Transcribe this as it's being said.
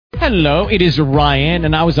Hello, it is Ryan,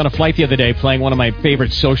 and I was on a flight the other day playing one of my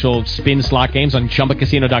favorite social spin slot games on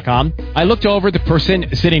ChumbaCasino.com. I looked over at the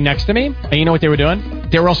person sitting next to me, and you know what they were doing?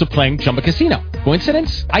 They were also playing Chumba Casino.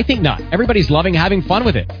 Coincidence? I think not. Everybody's loving having fun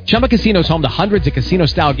with it. Chumba Casino is home to hundreds of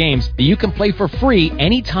casino-style games that you can play for free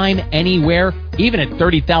anytime, anywhere, even at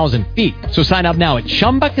 30,000 feet. So sign up now at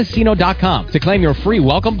ChumbaCasino.com to claim your free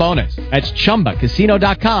welcome bonus. That's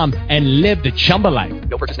ChumbaCasino.com and live the Chumba life.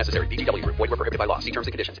 No purchase necessary. VGW. Void where prohibited by law. See terms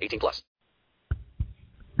and conditions. 18+.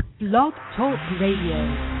 Blog Talk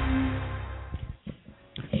Radio.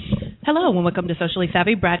 Hello and welcome to Socially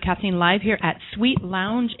Savvy, broadcasting live here at Sweet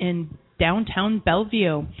Lounge in downtown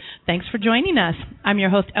Bellevue. Thanks for joining us. I'm your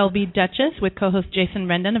host, LB Duchess, with co-host Jason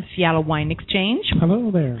Rendon of Seattle Wine Exchange. Hello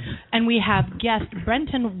there. And we have guest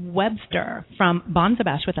Brenton Webster from Bonza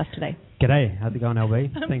Bash with us today. G'day. How's it going,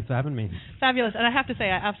 LB? Thanks for having me. Fabulous. And I have to say,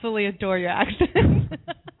 I absolutely adore your accent.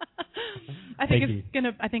 I think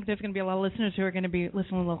there's going to be a lot of listeners who are going to be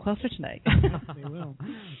listening a little closer tonight. They will.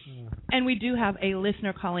 And we do have a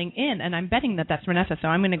listener calling in, and I'm betting that that's Vanessa, so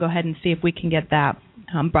I'm going to go ahead and see if we can get that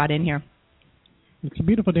brought in here. It's a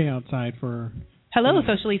beautiful day outside for... Hello,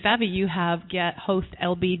 Socially Savvy. You have host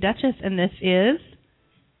LB Duchess, and this is...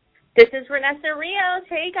 This is Vanessa Rios.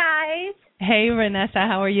 Hey, guys. Hey, Vanessa.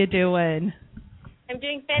 How are you doing? I'm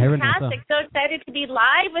doing fantastic. So excited to be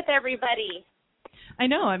live with everybody. I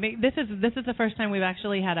know. I mean, this is the first time we've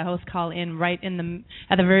actually had a host call in right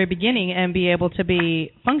at the very beginning and be able to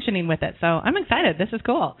be functioning with it. So I'm excited. This is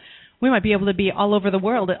cool. We might be able to be all over the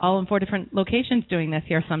world, all in 4 different locations doing this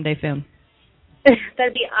here someday soon.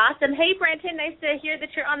 That'd be awesome. Hey, Brenton, nice to hear that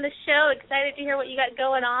you're on the show. Excited to hear what you got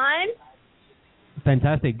going on.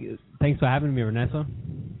 Fantastic. Thanks for having me, Vanessa.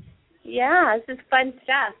 Yeah, this is fun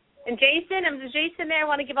stuff. And Jason, there. I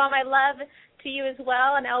want to give all my love to you as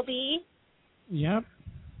well, and LB. Yep.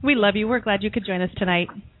 We love you. We're glad you could join us tonight.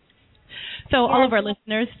 So all of our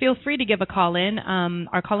listeners, feel free to give a call in.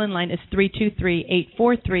 Our call-in line is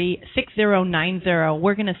 323-843-6090.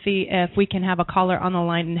 We're going to see if we can have a caller on the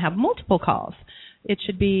line and have multiple calls. It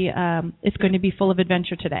should be, it's going to be full of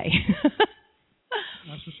adventure today.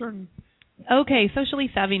 That's for certain. Okay, Socially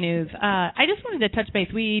Savvy News. I just wanted to touch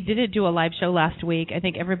base. We did do a live show last week. I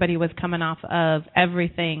think everybody was coming off of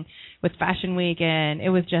everything with Fashion Week, and it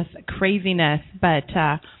was just craziness. But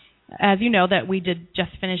as you know, that we did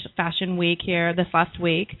just finish Fashion Week here this last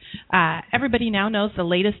week. Everybody now knows the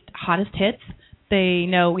latest, hottest hits. They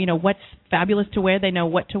know, what's fabulous to wear. They know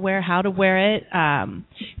what to wear, how to wear it.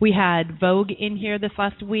 We had Vogue in here this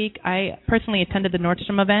last week. I personally attended the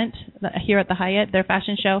Nordstrom event here at the Hyatt, their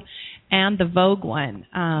fashion show, and the Vogue one.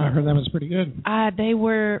 I heard that was pretty good. They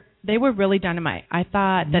were really dynamite. I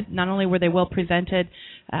thought that not only were they well presented,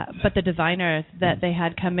 but the designers that they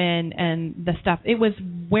had come in and the stuff, it was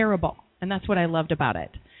wearable, and that's what I loved about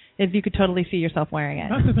it. Is you could totally see yourself wearing it.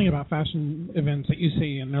 That's the thing about fashion events that you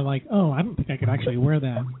see, and they're like, oh, I don't think I could actually wear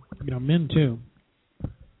that. Men too.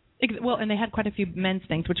 Well, and they had quite a few men's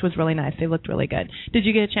things, which was really nice. They looked really good. Did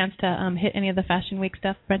you get a chance to hit any of the Fashion Week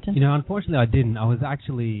stuff, Brenton? Unfortunately, I didn't. I was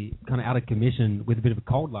actually kind of out of commission with a bit of a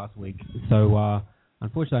cold last week, so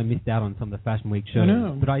unfortunately, I missed out on some of the Fashion Week shows.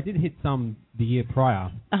 No. But I did hit some the year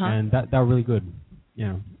prior, and that were really good.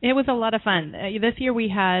 Yeah. It was a lot of fun. This year we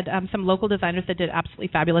had some local designers that did absolutely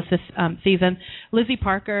fabulous this season. Lizzie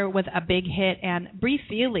Parker was a big hit, and Bree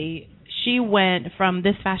Seeley, she went from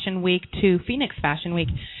this Fashion Week to Phoenix Fashion Week,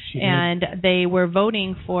 and they were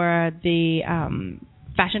voting for the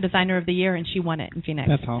Fashion Designer of the Year, and she won it in Phoenix.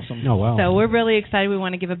 That's awesome. Oh, wow. So we're really excited. We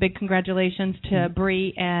want to give a big congratulations to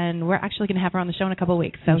Bree, and we're actually going to have her on the show in a couple of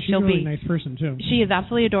weeks. So she's a really nice person, too. She is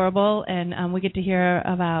absolutely adorable, and we get to hear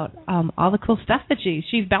about all the cool stuff that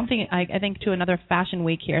she's bouncing, I think, to another Fashion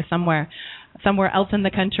Week here somewhere else in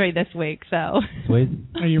the country this week. So, sweet.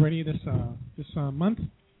 Are you ready this month?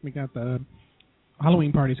 We got the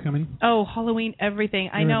Halloween party's coming. Oh, Halloween, everything.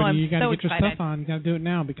 I know, I'm so excited. You got to get your stuff on. You got to do it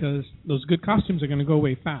now because those good costumes are going to go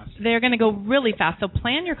away fast. They're going to go really fast. So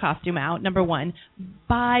plan your costume out, number one.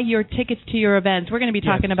 Buy your tickets to your events. We're going to be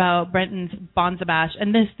talking about Brenton's Bonza Bash,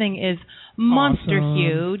 and this thing is monster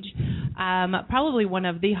huge. Probably one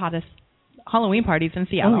of the hottest Halloween parties in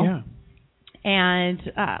Seattle. Oh, yeah. And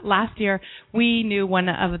last year, we knew one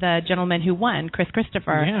of the gentlemen who won, Chris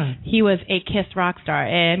Christopher. Yeah. He was a KISS rock star.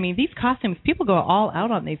 And, I mean, these costumes, people go all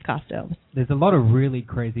out on these costumes. There's a lot of really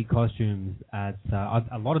crazy costumes at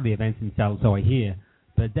a lot of the events in Seattle, so I hear.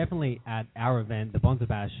 But definitely at our event, the Bonza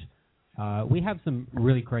Bash, we have some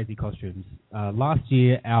really crazy costumes. Last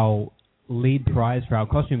year, our lead prize for our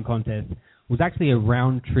costume contest was actually a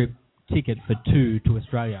round-trip ticket for 2 to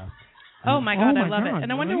Australia. Oh, my God, I love it.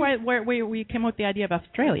 And I wonder where we came up with the idea of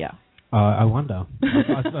Australia. I wonder.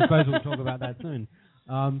 I suppose we'll talk about that soon.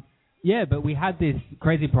 Yeah, but we had this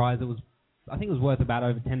crazy prize that was, I think it was worth about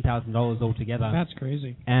over $10,000 altogether. That's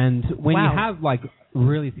crazy. And when Wow. you have like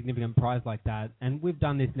really significant prize like that, and we've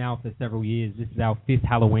done this now for several years. This is our 5th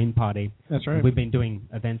Halloween party. That's right. We've been doing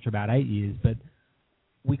events for about 8 years, but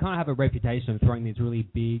we kind of have a reputation of throwing these really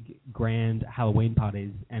big, grand Halloween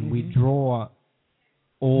parties, and we draw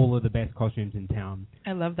all of the best costumes in town.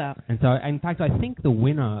 I love that. And so, in fact, I think the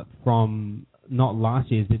winner from not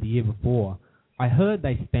last year's, but the year before, I heard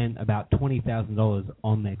they spent about $20,000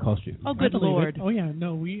 on their costumes. Oh, good I believe Lord. it. Oh yeah,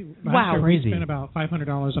 no, Wow. last year Crazy. we spent about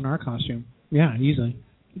 $500 on our costume. Yeah, easily.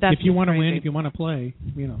 That's if you want to crazy. win, if you want to play,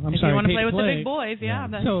 I'm if sorry. you want to pay play with the play. big boys, yeah,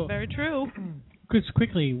 that's So- very true. Just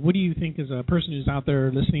quickly, what do you think as a person who's out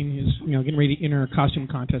there listening, who's getting ready to enter a costume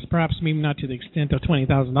contest? Perhaps maybe not to the extent of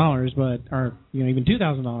 $20,000, but or even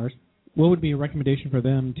 $2,000. What would be a recommendation for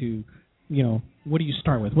them to, what do you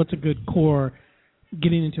start with? What's a good core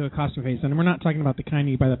getting into a costume phase? And we're not talking about the kind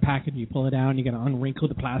you buy the package, you pull it out, and you got to unwrinkle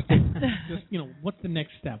the plastic. Just what's the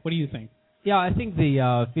next step? What do you think? Yeah, I think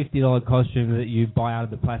the $50 costume that you buy out of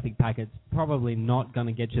the plastic packet's probably not going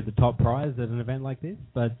to get you the top prize at an event like this,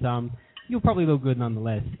 but you'll probably look good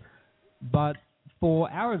nonetheless. But for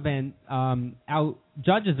our event, our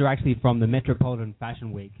judges are actually from the Metropolitan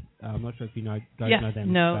Fashion Week. I'm not sure if you guys know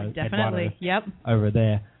them. No, So definitely. Eduardo Yep. over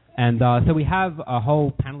there. And so we have a whole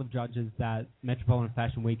panel of judges that Metropolitan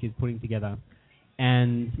Fashion Week is putting together.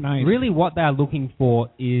 And Nice. really what they're looking for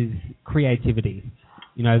is creativity.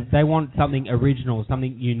 They want something original,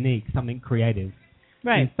 something unique, something creative.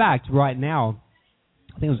 Right. In fact, right now,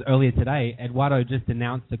 I think it was earlier today, Eduardo just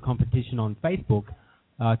announced a competition on Facebook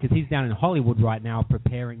because he's down in Hollywood right now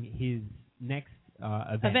preparing his next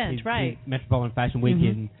event, his Metropolitan Fashion Week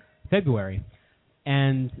in February.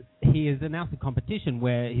 And he has announced a competition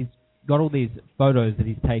where he's got all these photos that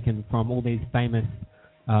he's taken from all these famous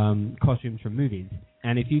costumes from movies.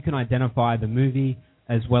 And if you can identify the movie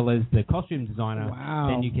as well as the costume designer,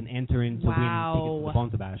 then you can enter in to win tickets to the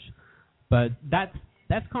Bonza Bash. But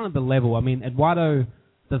that's kind of the level. I mean, Eduardo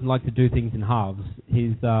doesn't like to do things in halves.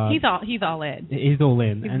 He's all in. He's all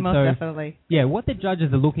in. He's and most so, definitely. Yeah, what the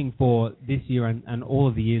judges are looking for this year and all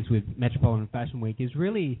of the years with Metropolitan Fashion Week is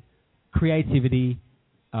really creativity,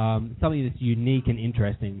 something that's unique and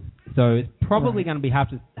interesting. So it's probably going to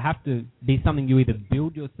have to be something you either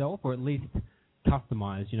build yourself or at least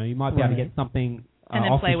customize. You might be able to get something and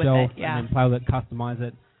then off play the with shelf it, yeah. and then play with it, customize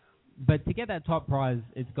it. But to get that top prize,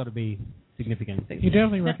 it's got to be significant. You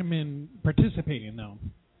definitely recommend participating, though,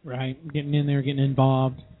 right? Getting in there, getting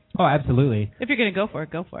involved. Oh, absolutely. If you're going to go for it,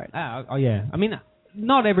 go for it. Oh, yeah. I mean,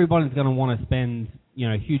 not everybody's going to want to spend,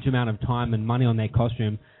 a huge amount of time and money on their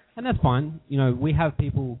costume, and that's fine. We have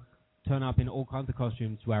people turn up in all kinds of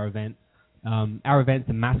costumes to our event. Our event's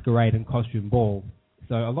a masquerade and costume ball.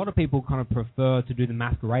 So a lot of people kind of prefer to do the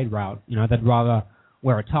masquerade route. They'd rather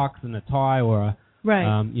wear a tux and a tie or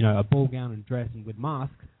a ball gown and dress and with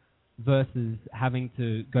mask versus having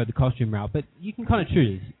to go the costume route. But you can kind of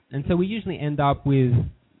choose. And so we usually end up with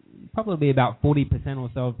probably about 40% or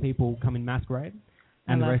so of people come in masquerade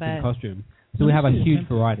and the rest in costume. So we have a huge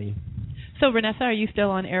variety. So, Renessa, are you still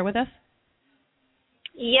on air with us?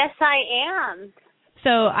 Yes, I am. So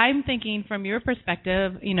I'm thinking from your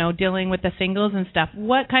perspective, dealing with the singles and stuff,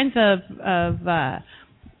 what kinds of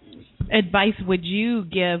advice would you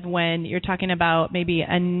give when you're talking about maybe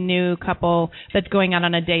a new couple that's going out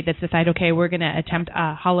on a date that's decided, okay, we're going to attempt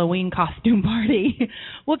a Halloween costume party?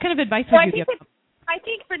 What kind of advice would you give them? I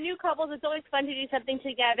think for new couples, it's always fun to do something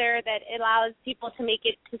together that allows people to make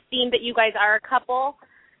it to seem that you guys are a couple.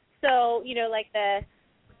 So,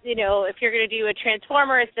 if you're going to do a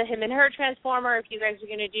transformer, it's the him and her transformer. If you guys are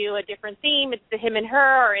going to do a different theme, it's the him and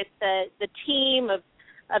her, or it's the team of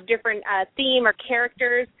different theme or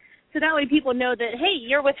characters. So that way people know that, hey,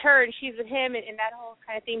 you're with her and she's with him, and that whole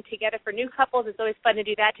kind of theme together. For new couples, it's always fun to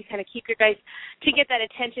do that to kind of keep your guys, to get that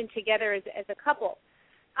attention together as a couple.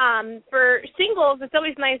 For singles, it's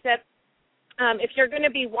always nice that if you're going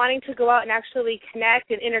to be wanting to go out and actually connect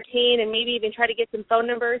and entertain and maybe even try to get some phone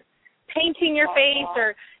numbers, painting your face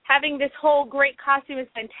or having this whole great costume is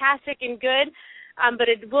fantastic and good, but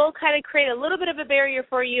it will kind of create a little bit of a barrier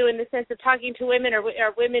for you in the sense of talking to women or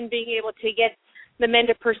women being able to get the men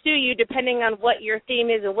to pursue you depending on what your theme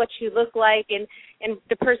is and what you look like and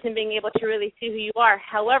the person being able to really see who you are.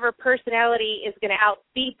 However, personality is going to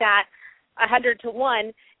outbeat that 100 to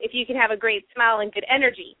 1 if you can have a great smile and good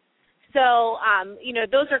energy. So,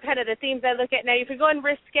 those are kind of the themes I look at. Now, if you're going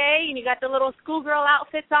risque and you got the little schoolgirl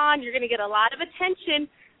outfits on, you're going to get a lot of attention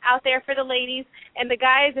out there for the ladies. And the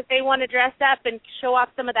guys, if they want to dress up and show off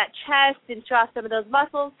some of that chest and show off some of those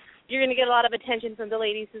muscles, you're going to get a lot of attention from the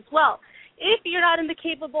ladies as well. If you're not in the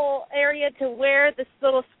capable area to wear this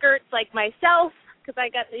little skirts like myself, because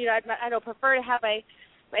I don't prefer to have my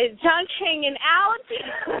junk hanging out.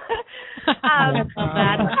 I love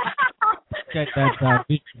that. Get that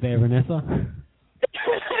there, Vanessa.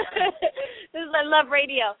 I love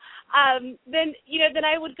radio. Then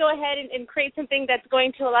I would go ahead and create something that's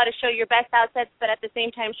going to allow to show your best assets, but at the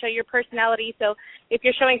same time show your personality. So if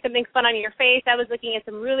you're showing something fun on your face, I was looking at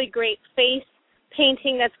some really great face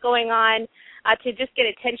painting that's going on to just get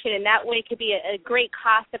attention, and that way it could be a great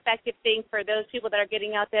cost-effective thing for those people that are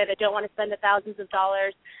getting out there that don't want to spend the thousands of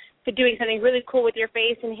dollars to doing something really cool with your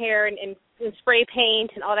face and hair and spray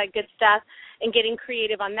paint and all that good stuff and getting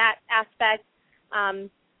creative on that aspect.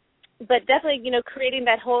 But definitely, creating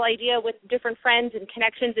that whole idea with different friends and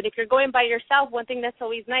connections. And if you're going by yourself, one thing that's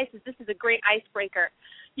always nice is this is a great icebreaker.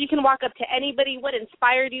 You can walk up to anybody. What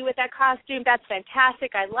inspired you with that costume? That's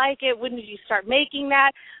fantastic. I like it. When did you start making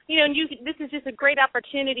that? This is just a great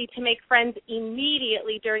opportunity to make friends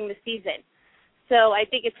immediately during the season. So I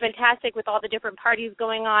think it's fantastic with all the different parties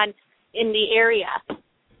going on in the area.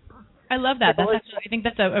 I love that. I think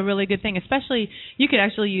that's a really good thing. Especially, you could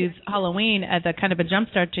actually use Halloween as a kind of a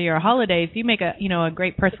jumpstart to your holidays. You make a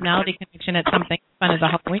great personality connection at something fun as a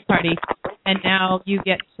Halloween party, and now you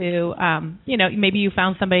get to maybe you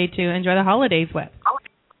found somebody to enjoy the holidays with.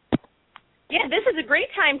 Yeah, this is a great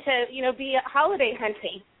time to be holiday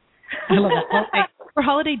hunting. I love that. For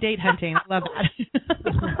holiday date hunting, I love that.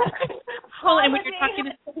 Well,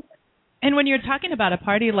 and when you're talking about a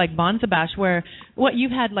party like Bonza Bash, where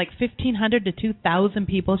you've had like 1,500 to 2,000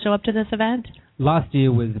 people show up to this event. Last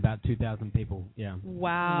year was about 2,000 people. Yeah.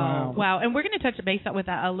 Wow. And we're going to touch base with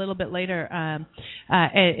that a little bit later,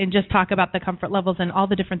 and just talk about the comfort levels and all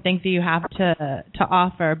the different things that you have to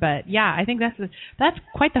offer. But yeah, I think that's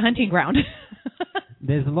quite the hunting ground.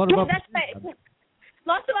 There's a lot of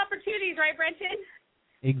lots of opportunities, right, Brenton?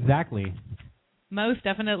 Exactly. Most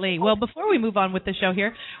definitely. Well, before we move on with the show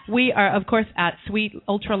here, we are, of course, at Sweet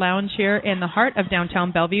Ultra Lounge here in the heart of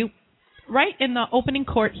downtown Bellevue, right in the opening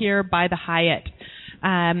court here by the Hyatt.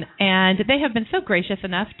 And they have been so gracious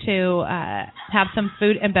enough to have some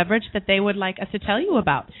food and beverage that they would like us to tell you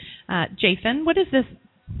about. Jason, what is this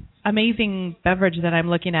amazing beverage that I'm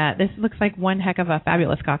looking at? This looks like one heck of a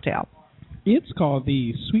fabulous cocktail. It's called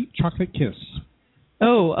the Sweet Chocolate Kiss.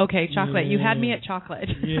 Oh, okay, chocolate. Yeah. You had me at chocolate.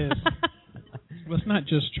 Yes. Well, it's not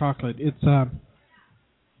just chocolate. It's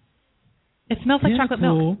it smells like chocolate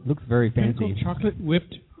milk. Looks very fancy. Chocolate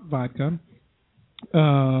whipped vodka.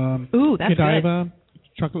 Ooh, that's Godiva, good.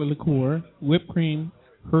 Chocolate liqueur, whipped cream,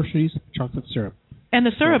 Hershey's chocolate syrup. And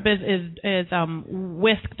the syrup is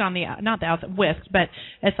whisked on the not the outside whisked, but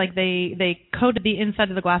it's like they coated the inside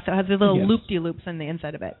of the glass so it has the little loop-de-loops in the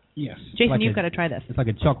inside of it. Yes. Jason, you've got to try this. It's like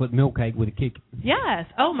a chocolate milk cake with a kick. Yes.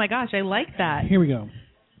 Oh my gosh, I like that. Here we go.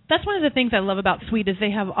 That's one of the things I love about Sweet is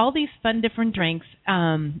they have all these fun different drinks.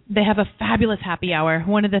 They have a fabulous happy hour.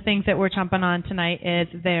 One of the things that we're chomping on tonight is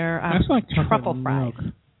their that's like truffle fries.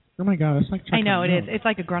 Milk. Oh my God, it's like chocolate I know, milk. it is. It's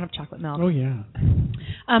like a grown-up chocolate milk. Oh, yeah.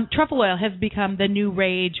 Truffle oil has become the new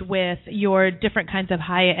rage with your different kinds of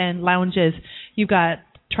high-end lounges. You've got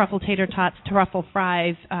truffle tater tots, truffle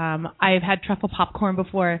fries. I've had truffle popcorn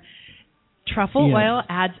before. Truffle oil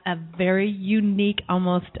adds a very unique,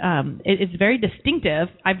 almost, it's very distinctive.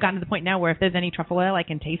 I've gotten to the point now where if there's any truffle oil, I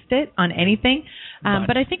can taste it on anything.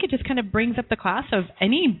 But I think it just kind of brings up the class of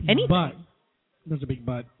anything. But, there's a big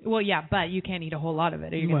but. Well, yeah, but you can't eat a whole lot of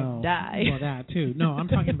it or you're going to die. Well, that too. No, I'm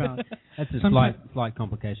talking about... That's a slight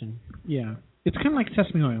complication. Yeah. It's kind of like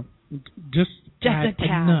sesame oil. Just a tad.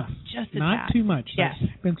 Enough. Just a Not tad. too much. Yes.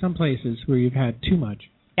 There's been some places where you've had too much.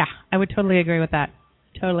 Yeah, I would totally agree with that.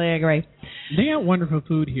 Totally agree. They got wonderful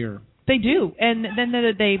food here. They do. And then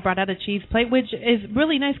they brought out a cheese plate, which is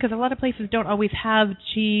really nice because a lot of places don't always have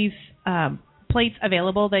cheese plates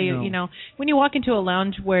available. When you walk into a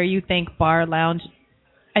lounge where you think bar lounge,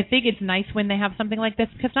 I think it's nice when they have something like this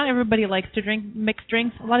because not everybody likes to drink mixed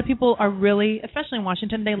drinks. A lot of people are really, especially in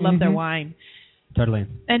Washington, they love their wine. Totally.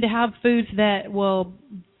 And to have foods that will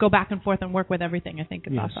go back and forth and work with everything, I think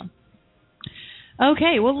is awesome.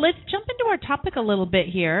 Okay, well, let's jump into our topic a little bit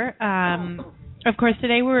here. Of course,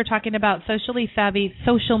 today we were talking about socially savvy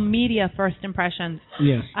social media first impressions.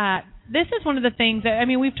 Yes. This is one of the things that,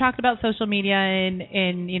 we've talked about social media and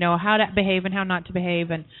how to behave and how not to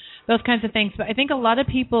behave and those kinds of things. But I think a lot of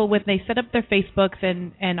people, when they set up their Facebooks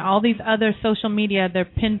and all these other social media, their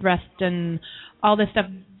Pinterest and all this stuff,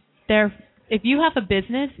 if you have a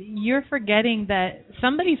business, you're forgetting that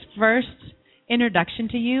somebody's first introduction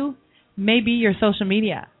to you may be your social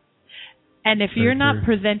media. And if you're not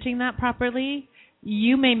presenting that properly,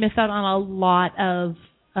 you may miss out on a lot of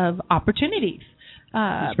opportunities.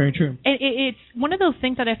 That's very true. It's one of those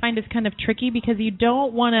things that I find is kind of tricky because you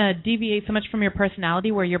don't want to deviate so much from your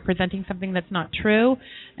personality where you're presenting something that's not true.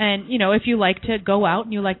 And, if you like to go out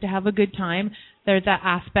and you like to have a good time, there's that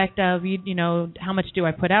aspect of, how much do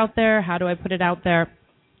I put out there? How do I put it out there?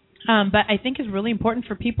 But I think it's really important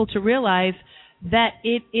for people to realize that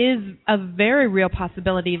it is a very real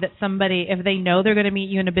possibility that somebody, if they know they're going to meet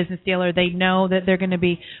you in a business deal or they know that they're going to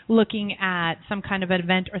be looking at some kind of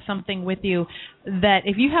event or something with you, that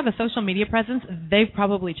if you have a social media presence, they've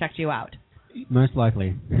probably checked you out. Most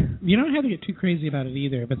likely. You don't have to get too crazy about it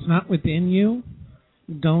either. If it's not within you,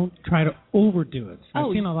 don't try to overdo it.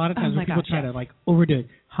 I've seen a lot of times when people try to overdo it.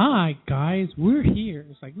 Hi, guys, we're here.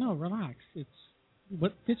 It's like, no, relax. It's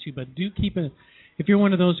what fits you, but do keep it. If you're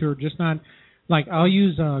one of those who are just not, I'll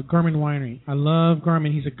use Garmin Winery. I love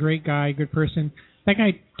Garmin. He's a great guy, good person. That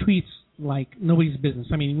guy tweets like nobody's business.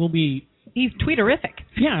 I mean, he's tweeterific.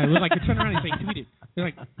 Yeah, it was like you turn around and say, tweet it. They're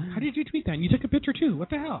like, how did you tweet that? And you took a picture too. What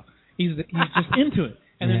the hell? He's just into it.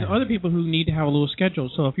 And then other people who need to have a little schedule.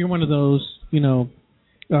 So if you're one of those, if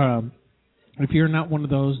you're not one of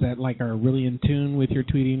those that are really in tune with your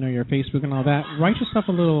tweeting or your Facebook and all that, write yourself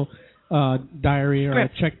a little diary or a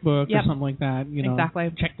checkbook or something like that. Exactly.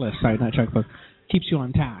 Checklist, sorry, not checkbook. Keeps you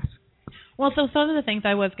on task. Well, so some of the things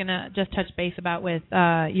I was going to just touch base about with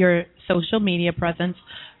your social media presence,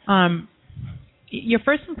 your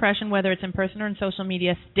first impression, whether it's in person or in social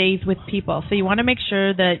media, stays with people. So you want to make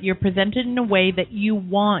sure that you're presented in a way that you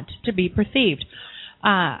want to be perceived.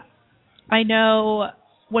 I know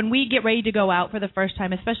when we get ready to go out for the first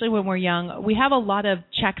time, especially when we're young, we have a lot of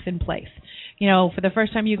checks in place. For the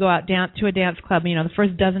first time you go out to a dance club, the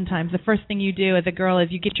first dozen times, the first thing you do as a girl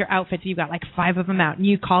is you get your outfits. You've got 5 of them out, and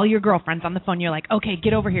you call your girlfriends on the phone. You're like, okay,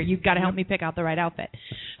 get over here. You've got to help me pick out the right outfit.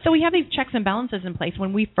 So we have these checks and balances in place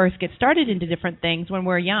when we first get started into different things when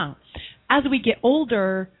we're young. As we get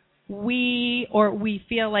older, we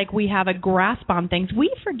feel like we have a grasp on things.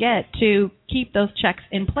 We forget to keep those checks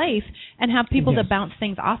in place and have people to bounce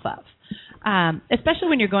things off of. Especially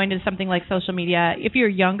when you're going to something like social media. If you're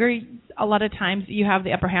younger, a lot of times you have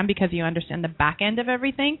the upper hand because you understand the back end of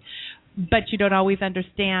everything, but you don't always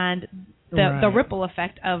understand the ripple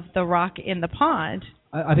effect of the rock in the pond.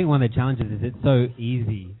 I think one of the challenges is it's so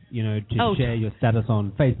easy, to share your status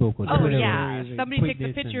on Facebook or Twitter. Oh, yeah. Somebody takes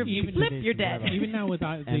a picture of you, flip, you're dead. Even now with the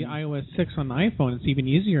iOS 6 on the iPhone, it's even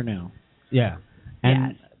easier now. Yeah.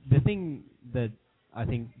 And the thing that I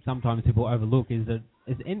think sometimes people overlook is that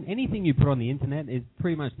anything you put on the internet is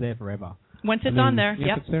pretty much there forever. Once it's on there,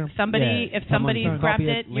 it's there. If somebody grabbed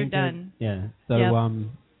it, you're done. Yeah. So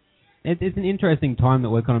it's an interesting time that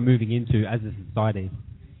we're kind of moving into as a society.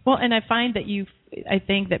 Well, and I find that I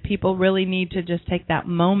think that people really need to just take that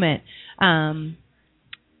moment to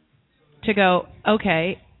go,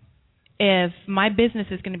 okay, if my business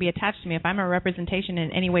is going to be attached to me, if I'm a representation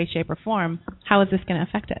in any way, shape, or form, how is this going to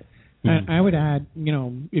affect it? I would add,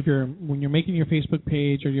 when you're making your Facebook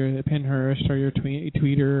page or your Pinterest or your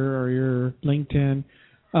Twitter or your LinkedIn,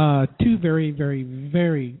 2 very, very,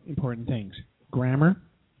 very important things: grammar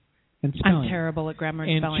and spelling. I'm terrible at grammar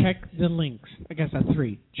and spelling. And check the links. I guess that's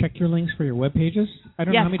 3. Check your links for your web pages. I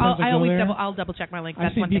don't know how many times I go there. I'll double check my links.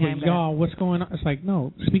 I've seen people, y'all, what's going on? It's like,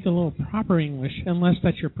 no, speak a little proper English unless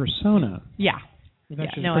that's your persona. Yeah. If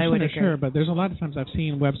that's your persona, I would agree. Sure, but there's a lot of times I've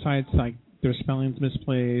seen websites like their spelling's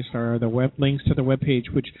misplaced or the web links to the web page,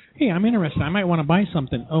 which, hey, I'm interested. I might want to buy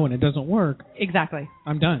something. Oh, and it doesn't work. Exactly.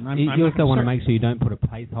 I'm done. You also want to make sure you don't put a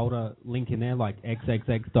placeholder link in there like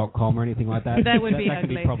xxx.com or anything like that. That would be that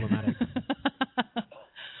ugly. Could be problematic.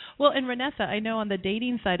 Well, and Renessa, I know on the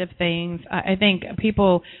dating side of things, I think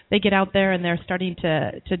people, they get out there and they're starting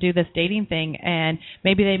to do this dating thing, and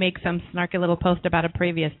maybe they make some snarky little post about a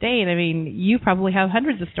previous date. I mean, you probably have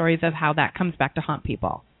hundreds of stories of how that comes back to haunt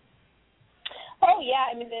people. Oh, yeah.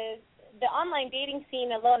 I mean, the online dating scene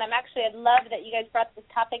alone, I love that you guys brought this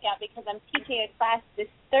topic out because I'm teaching a class this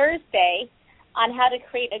Thursday on how to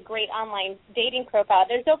create a great online dating profile.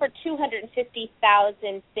 There's over 250,000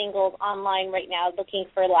 singles online right now looking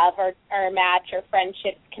for love or a match or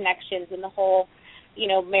friendship connections in the whole,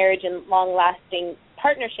 marriage and long-lasting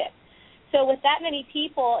partnership. So with that many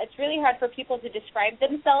people, it's really hard for people to describe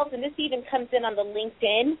themselves, and this even comes in on the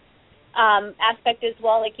LinkedIn aspect as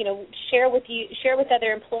well, share with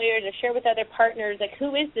other employers or share with other partners,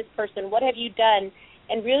 who is this person, what have you done,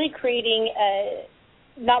 and really creating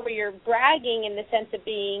not where you're bragging in the sense of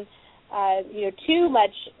being too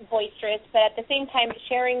much boisterous, but at the same time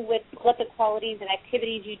sharing what the qualities and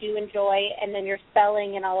activities you do enjoy, and then your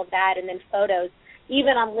spelling and all of that, and then photos.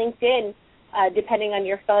 Even on LinkedIn, depending on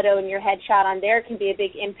your photo and your headshot on there, can be a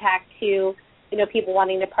big impact to, people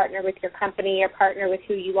wanting to partner with your company or partner with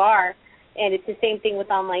who you are. And it's the same thing with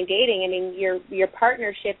online dating. I mean, your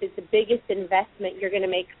partnership is the biggest investment you're going to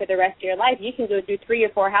make for the rest of your life. You can go through 3 or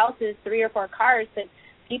 4 houses, 3 or 4 cars, but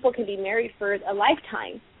people can be married for a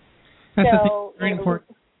lifetime. That's very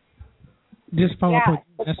important. Just follow up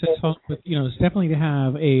with it's definitely to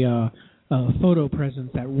have a photo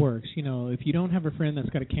presence that works. If you don't have a friend that's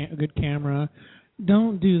got a good camera,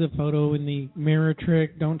 don't do the photo in the mirror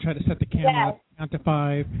trick. Don't try to set the camera up, count to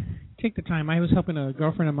 5. Take the time. I was helping a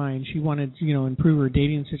girlfriend of mine. She wanted to, improve her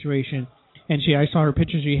dating situation, and I saw her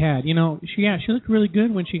pictures she had. She looked really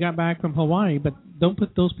good when she got back from Hawaii, but don't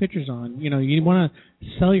put those pictures on. You want to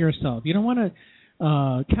sell yourself. You don't want to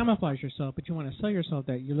camouflage yourself, but you want to sell yourself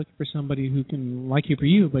that you're looking for somebody who can like you for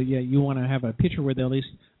you, but yet you want to have a picture where they'll at least,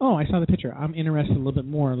 I saw the picture. I'm interested a little bit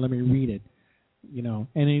more. Let me read it.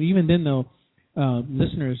 And even then, though,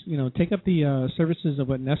 listeners, take up the services of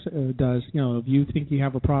what Nessa does. If you think you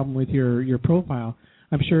have a problem with your profile,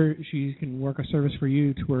 I'm sure she can work a service for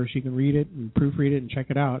you to where she can read it and proofread it and check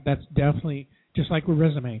it out. That's definitely just like with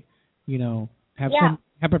resume.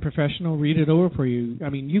 Have a professional read it over for you. I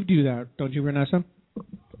mean, you do that, don't you, Vanessa?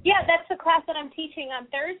 Yeah, that's the class that I'm teaching on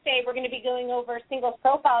Thursday. We're going to be going over singles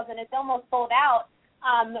profiles, and it's almost sold out.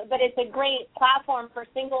 But it's a great platform for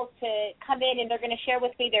singles to come in, and they're going to share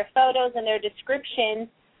with me their photos and their descriptions.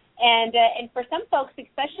 And for some folks,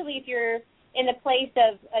 especially if you're in the place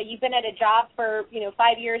of you've been at a job for 5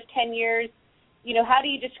 years, 10 years, how do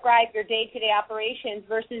you describe your day-to-day operations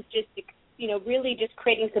versus just really just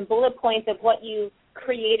creating some bullet points of what you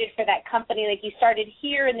created for that company. Like you started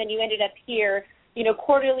here and then you ended up here.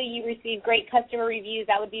 Quarterly you receive great customer reviews.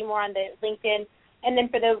 That would be more on the LinkedIn. And then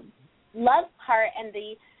for the love part and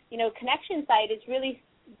the, connection side is really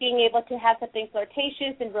being able to have something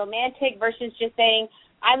flirtatious and romantic versus just saying,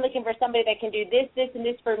 I'm looking for somebody that can do this, this, and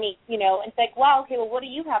this for me. And it's like, wow, okay, well, what do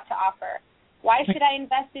you have to offer? Why should I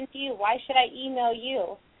invest into you? Why should I email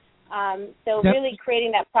you? So really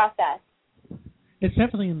creating that process. It's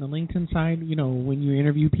definitely in the LinkedIn side. When you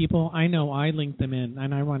interview people, I know I link them in,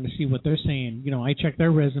 and I want to see what they're saying. I check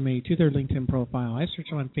their resume to their LinkedIn profile. I search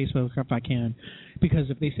on Facebook if I can,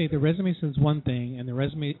 because if they say the resume says one thing and the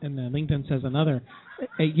resume and the LinkedIn says another,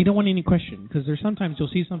 you don't want any question. Because there's sometimes you'll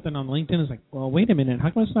see something on LinkedIn. It's like, well, wait a minute,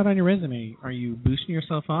 how come it's not on your resume? Are you boosting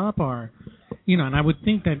yourself up, or and I would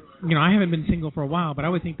think that I haven't been single for a while, but I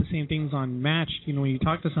would think the same things on Matched. When you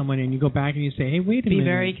talk to someone and you go back and you say, hey, wait a minute. Be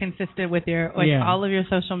very consistent with all of your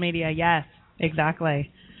social media. Yes, exactly.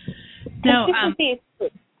 No,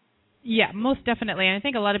 yeah, most definitely. And I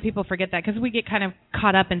think a lot of people forget that because we get kind of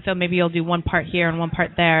caught up, and so maybe you'll do one part here and one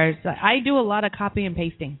part there. So I do a lot of copy and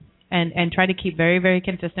pasting and try to keep very, very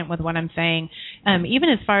consistent with what I'm saying, even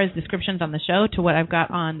as far as descriptions on the show to what I've got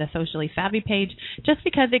on the Socially Savvy page, just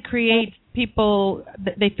because it creates people,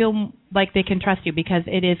 they feel like they can trust you because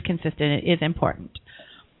it is consistent. It is important.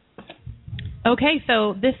 Okay,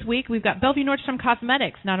 so this week we've got Bellevue Nordstrom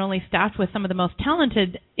Cosmetics, not only staffed with some of the most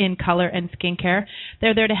talented in color and skincare,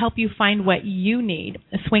 they're there to help you find what you need.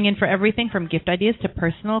 Swing in for everything from gift ideas to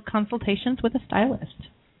personal consultations with a stylist.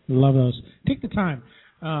 Love those. Take the time.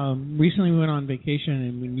 Recently we went on vacation,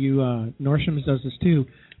 and when Nordstrom's does this too,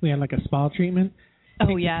 we had like a spa treatment.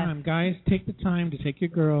 Take the time, guys, take the time to take your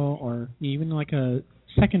girl, or even like a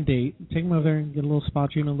second date, take them over there and get a little spa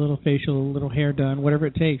treatment, a little facial, a little hair done, whatever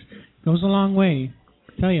it takes. Goes a long way.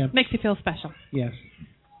 I tell you. Makes you feel special. Yes.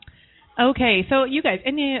 Okay, so you guys,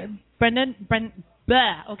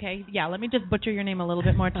 okay, yeah, let me just butcher your name a little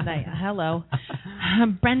bit more today. Hello.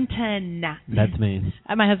 Brenton. That's me.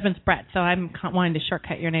 My husband's Brett, so I'm wanting to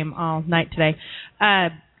shortcut your name all night today.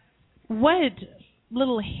 What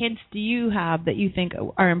little hints do you have that you think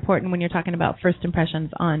are important when you're talking about first impressions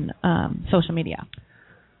on social media?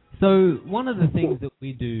 So one of the things that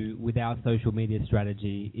we do with our social media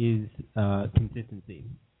strategy is consistency.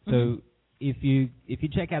 So if you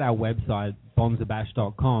check out our website,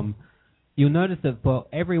 bonzabash.com, you'll notice that for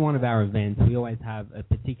every one of our events, we always have a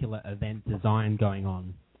particular event design going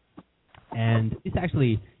on. And this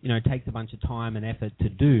actually, takes a bunch of time and effort to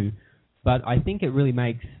do, but I think it really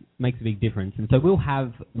makes a big difference. And so we'll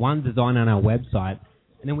have one design on our website,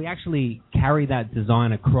 and then we actually carry that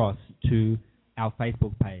design across to our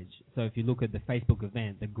Facebook page. So if you look at the Facebook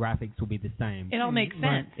event, the graphics will be the same. It all makes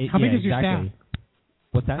sense. How big is your staff?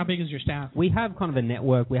 What's that? How big is your staff? We have kind of a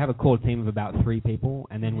network. We have a core team of about 3 people,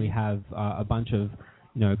 and then we have a bunch of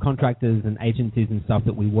contractors and agencies and stuff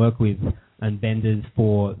that we work with and vendors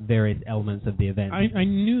for various elements of the event. I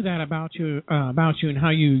knew that about you and how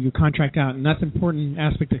you contract out, and that's an important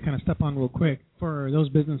aspect to kind of step on real quick for those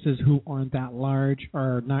businesses who aren't that large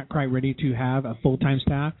or not quite ready to have a full-time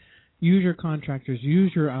staff. Use your contractors,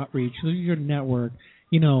 use your outreach, use your network.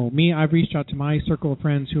 You know, me, I've reached out to my circle of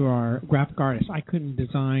friends who are graphic artists. I couldn't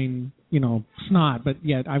design, snot, but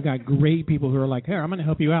yet I've got great people who are like, hey, I'm going to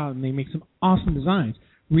help you out, and they make some awesome designs.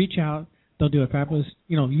 Reach out. They'll do a fabulous,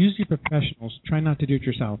 use your professionals. Try not to do it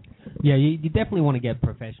yourself. Yeah, you definitely want to get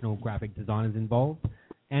professional graphic designers involved.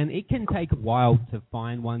 And it can take a while to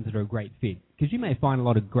find ones that are a great fit. Because you may find a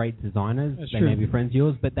lot of great designers. That's they true. may be friends of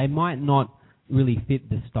yours, but they might not really fit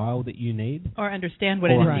the style that you need. Or understand what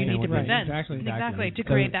it is you need to present. Exactly. To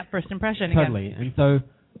create that first impression. Totally. Again. And so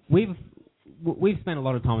we've spent a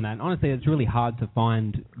lot of time on that. And honestly, it's really hard to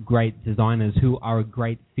find great designers who are a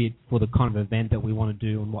great fit for the kind of event that we want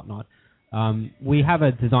to do and whatnot. We have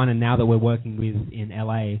a designer now that we're working with in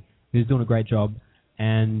LA who's doing a great job,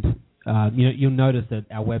 and you'll notice that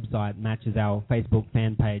our website matches our Facebook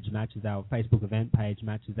fan page, matches our Facebook event page,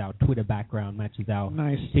 matches our Twitter background, matches our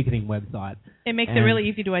ticketing website. It makes it really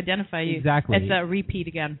easy to identify you. Exactly. It's a repeat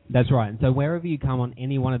again. That's right. And so wherever you come on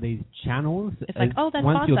any one of these channels, it's like, oh, that's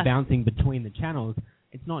once awesome. You're bouncing between the channels,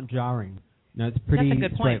 it's not jarring. It's pretty that's a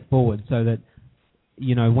good straightforward. Point. So that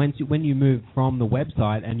when you move from the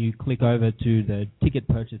website and you click over to the ticket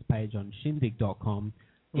purchase page on Shindig.com,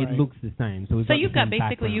 it looks the same. So you've got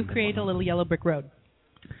basically you create a little yellow brick road.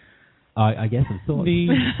 I guess of sorts.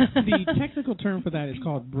 The technical term for that is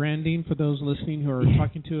called branding. For those listening who are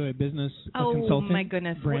talking to a business consultant, oh my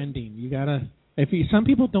goodness, branding. You gotta. Some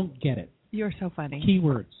people don't get it. You're so funny.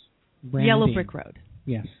 Keywords. Branding. Yellow brick road.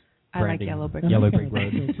 Yes. I like yellow brick. Yellow brick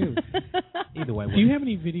road too. Either way. Do you have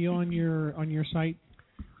any video on your site?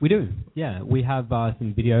 We do. Yeah, we have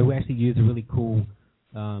some video. We actually use a really cool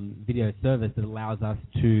video service that allows us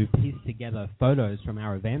to piece together photos from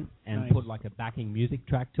our event and put like a backing music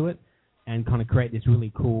track to it, and kind of create this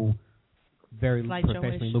really cool, very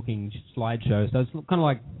professionally looking slideshow. So it's kind of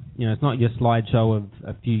like, it's not your slideshow of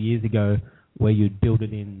a few years ago where you'd build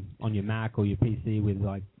it on your Mac or your PC with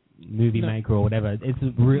like Movie Maker or whatever. It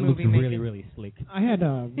looks really, really slick. I had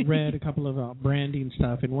read a couple of branding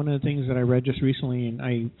stuff, and one of the things that I read just recently, and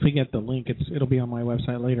I forget the link, it'll be on my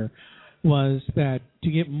website later, was that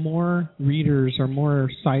to get more readers or more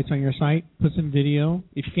sites on your site, put some video.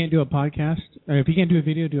 If you can't do a podcast, or if you can't do a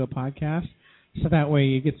video, do a podcast. So that way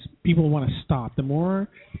it gets people want to stop. The more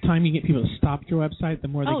time you get people to stop your website, the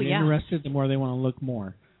more they get interested, the more they want to look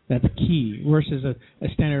more. That's key. Versus a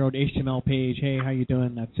standard old HTML page, hey, how you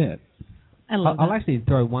doing? That's it. I'll actually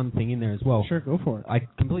throw one thing in there as well. Sure, go for it. I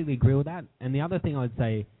completely agree with that. And the other thing I would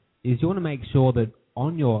say is you want to make sure that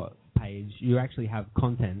on your page you actually have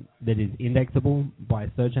content that is indexable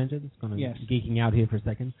by search engines. Kind of geeking out here for a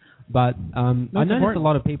second. But I noticed a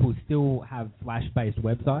lot of people still have Flash-based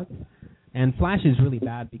websites. And Flash is really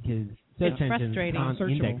bad because search engines can't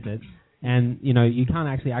index it. And, you can't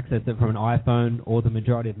actually access it from an iPhone or the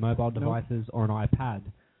majority of mobile devices or an iPad,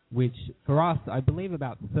 which for us, I believe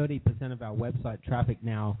about 30% of our website traffic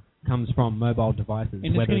now comes from mobile devices,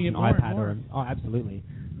 and whether it's an iPad or oh, absolutely.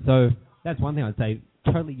 So that's one thing I'd say.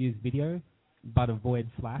 Totally use video, but avoid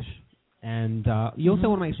Flash. And you also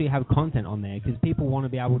want to make sure you have content on there because people want to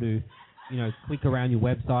be able to, click around your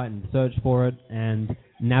website and search for it and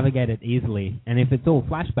navigate it easily. And if it's all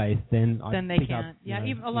Flash-based, then they can't.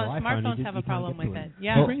 Even a lot of smartphones have a problem with it.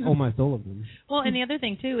 Yeah, almost all of them. Well, and the other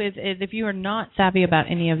thing too is if you are not savvy about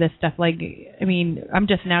any of this stuff, I'm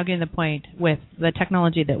just now getting to the point with the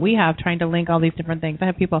technology that we have, trying to link all these different things. I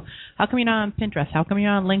have people, how come you're not on Pinterest? How come you're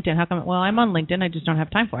not on LinkedIn? Well, I'm on LinkedIn. I just don't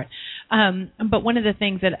have time for it. But one of the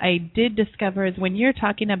things that I did discover is when you're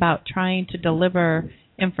talking about trying to deliver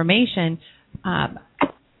information,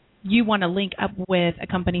 you want to link up with a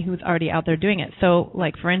company who's already out there doing it. So,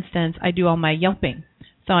 like, for instance, I do all my Yelping.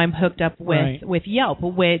 So I'm hooked up with Yelp,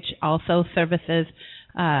 which also services,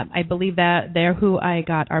 I believe that they're who I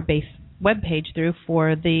got our base web page through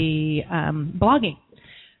for the blogging.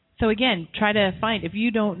 So, again, try to find, if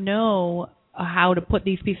you don't know how to put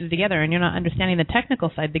these pieces together and you're not understanding the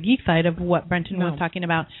technical side, the geek side of what Brenton was talking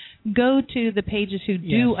about, go to the pages who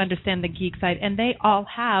do understand the geek side, and they all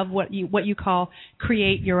have what you call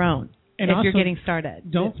create your own. And if you're getting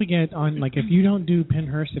started. Don't forget if you don't do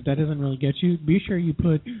Pinterest, if that doesn't really get you, be sure you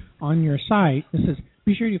put on your site,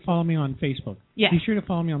 be sure you follow me on Facebook. Yes. Be sure to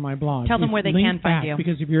follow me on my blog. Tell them where they can find you.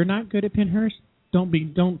 Because if you're not good at Pinterest,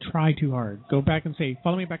 don't try too hard. Go back and say,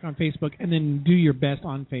 follow me back on Facebook, and then do your best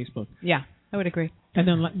on Facebook. Yeah, I would agree. And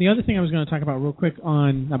then the other thing I was going to talk about real quick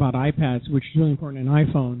about iPads, which is really important in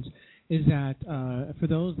iPhones, is that for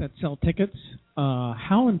those that sell tickets,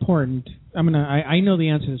 how important? I know the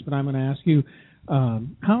answer to this, but I'm gonna ask you.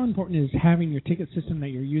 How important is having your ticket system that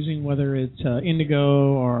you're using, whether it's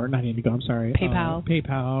Indigo or not Indigo? I'm sorry, PayPal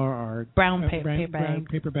or Brown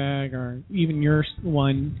paper bag, or even your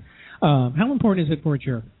one. How important is it for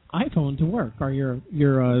your iPhone to work, or your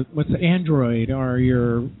what's the Android or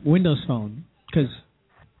your Windows phone? Because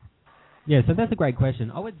so that's a great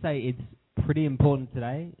question. I would say it's pretty important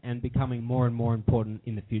today and becoming more and more important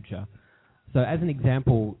in the future. So as an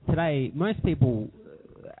example, today most people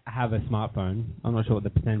have a smartphone. I'm not sure what the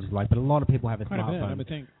percentage is like, but a lot of people have a smartphone. I would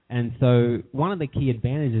think. And so one of the key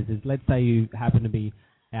advantages is, let's say you happen to be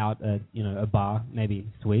out at a bar, maybe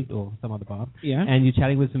Sweet or some other bar, and you're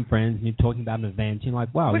chatting with some friends and you're talking about an event. You're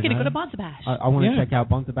like, wow, we're going to go to Bonza Bash. I want to check out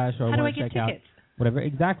Bonza Bash, or I want to check out whatever.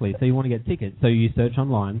 Exactly. So you want to get tickets. So you search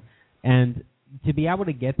online, and to be able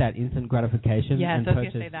to get that instant gratification and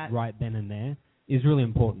purchase right then and there is really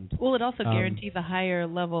important. Well, it also guarantees a higher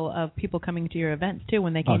level of people coming to your events, too,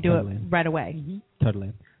 when they can do it right away. Mm-hmm.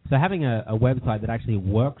 Totally. So having a website that actually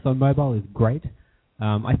works on mobile is great.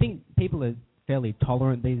 I think people are fairly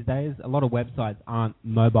tolerant these days. A lot of websites aren't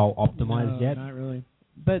mobile optimized yet. Not really.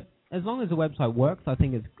 But as long as the website works, I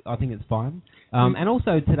think it's fine. And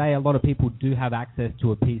also today, a lot of people do have access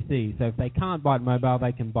to a PC. So if they can't buy it mobile,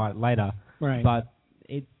 they can buy it later. Right. But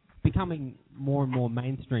it's becoming more and more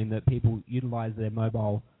mainstream that people utilize their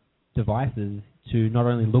mobile devices to not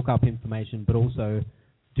only look up information but also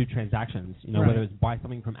do transactions. Whether it's buy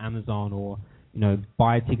something from Amazon or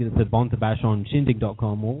buy tickets to Bonza Bash on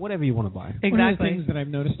Shindig.com or whatever you want to buy. Exactly. One of the things that I've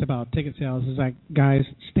noticed about ticket sales is like, guys,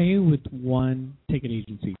 stay with one ticket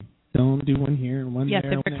agency. Don't do one here and one there.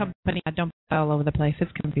 Yes, if your company don't buy all over the place,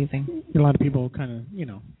 it's confusing. A lot of people kind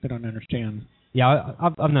of, they don't understand. Yeah,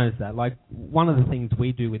 I've noticed that. Like, one of the things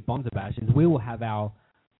we do with Bonza Bash is we will have our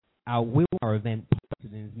event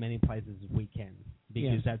posted in as many places as we can,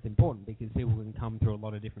 because that's important, because people can come through a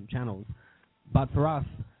lot of different channels. But for us,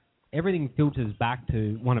 everything filters back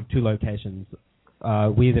to one of two locations.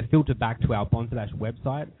 We either filter back to our Bonza Bash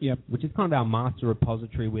website, which is kind of our master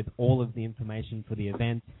repository with all of the information for the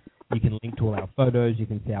event. You can link to all our photos, you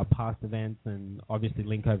can see our past events, and obviously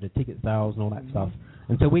link over to ticket sales and all that stuff.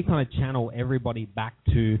 And so we kind of channel everybody back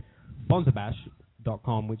to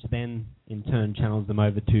bonzabash.com, which then in turn channels them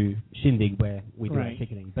over to Shindig, where we do our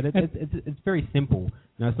ticketing. But it's very simple.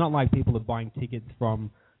 It's not like people are buying tickets from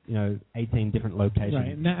 18 different locations.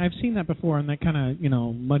 Right. Now, I've seen that before, and that kind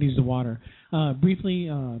of muddies the water. Briefly,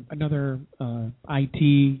 another IT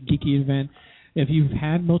geeky event. If you've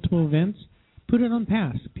had multiple events, put it on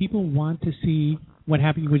pass. People want to see what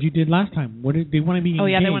happened, what you did last time. What did they want to be engaged? Oh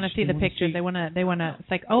yeah, they want to see the pictures. They want to. It's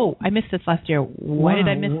like, oh, I missed this last year. Why did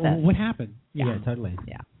I miss this? What happened? Yeah, totally.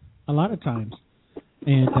 Yeah. A lot of times.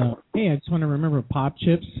 And hey, I just want to remember Pop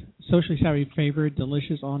Chips, socially savvy favorite,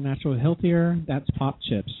 delicious, all natural, healthier. That's Pop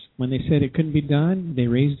Chips. When they said it couldn't be done, they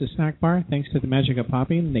raised the snack bar. Thanks to the magic of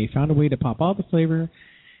popping, they found a way to pop all the flavor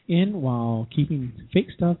in while keeping fake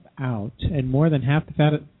stuff out, and more than half the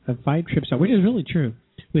fat of 5 trips out, which is really true.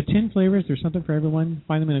 With 10 flavors, there's something for everyone.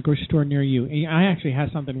 Find them in a grocery store near you. And I actually have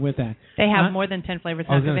something with that. They have more than 10 flavors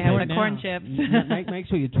now, because they have the corn chips. Make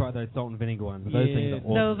sure you try those salt and vinegar ones. Those things are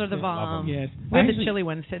awesome. Those are the bomb. Yes. We have the chili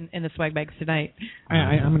ones in the swag bags tonight.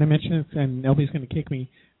 I'm going to mention it, and nobody's going to kick me.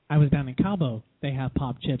 I was down in Cabo. They have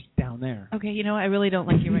Pop Chips down there. Okay, I really don't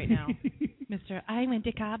like you right now. Mister, I went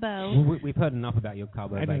to Cabo. We've heard enough about your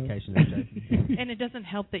Cabo vacation, Jason. And it doesn't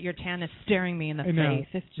help that your tan is staring me in the face.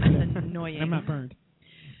 It's just annoying. I'm not burned.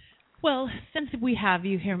 Well, since we have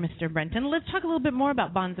you here, Mr. Brenton, let's talk a little bit more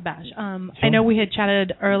about Bonza Bash. Sure. I know we had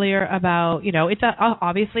chatted earlier about, it's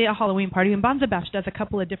obviously a Halloween party, and Bonza Bash does a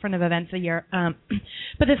couple of different events a year.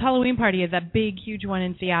 But this Halloween party is a big, huge one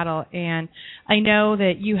in Seattle, and I know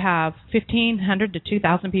that you have 1,500 to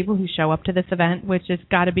 2,000 people who show up to this event, which has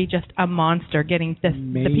got to be just a monster getting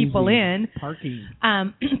the people in.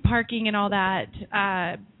 Parking and all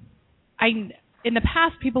that. In the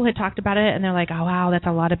past, people had talked about it, and they're like, oh, wow, that's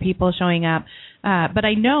a lot of people showing up. But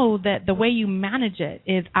I know that the way you manage it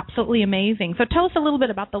is absolutely amazing. So tell us a little bit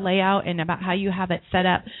about the layout and about how you have it set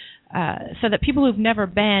up so that people who've never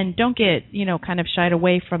been don't get, kind of shied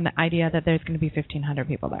away from the idea that there's going to be 1,500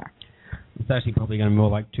 people there. It's actually probably going to be more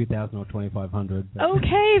like 2,000 or 2,500.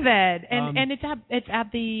 Okay, then. And it's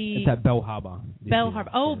at Bell Harbor. Bell Harbor.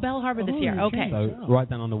 Oh, Bell Harbor this year. Okay. So right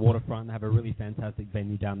down on the waterfront, they have a really fantastic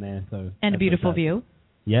venue down there. And a beautiful view.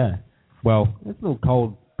 Yeah. Well, it's a little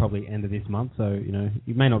cold probably end of this month, so you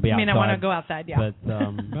may not be outside. You may not want to go outside, yeah. But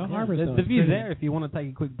Bell Harbor, the view's there if you want to take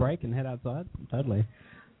a quick break and head outside. Totally.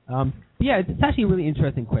 Yeah, it's actually a really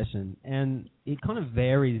interesting question, and it kind of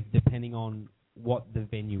varies depending on what the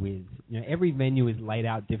venue is. Every venue is laid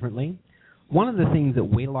out differently. One of the things that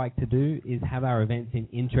we like to do is have our events in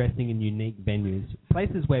interesting and unique venues,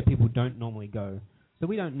 places where people don't normally go. So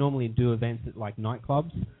we don't normally do events at like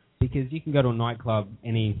nightclubs, because you can go to a nightclub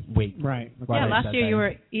any week. Right. Yeah, last year you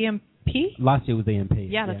were EMP? Last year was EMP.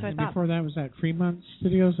 Yeah, that's what I thought. Before that was at Fremont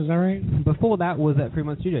Studios, is that right? Before that was at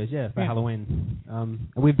Fremont Studios, for Halloween.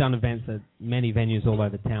 We've done events at many venues all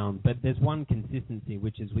over town, but there's one consistency,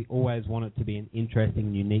 which is we always want it to be an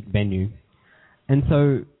interesting, unique venue. And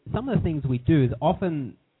so some of the things we do is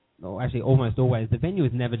often, or actually almost always, the venue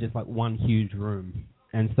is never just like one huge room.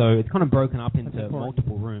 And so it's kind of broken up into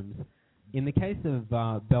multiple rooms. In the case of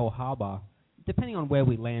Bell Harbor, depending on where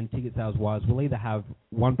we land ticket sales-wise, we'll either have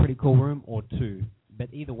one pretty cool room or two. But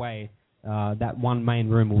either way, that one main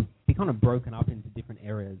room will be kind of broken up into different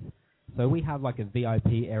areas. So we have like a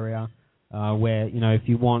VIP area where, if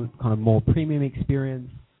you want kind of more premium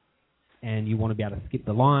experience and you want to be able to skip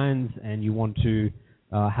the lines and you want to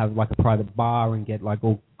have like a private bar and get like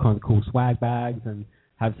all kinds of cool swag bags and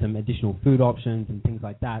have some additional food options and things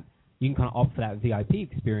like that, you can kind of opt for that VIP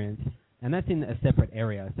experience. And that's in a separate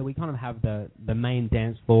area. So we kind of have the main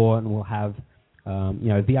dance floor, and we'll have,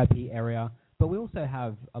 a VIP area. But we also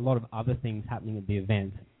have a lot of other things happening at the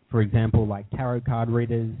event. For example, like tarot card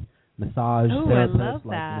readers, massage therapists. I love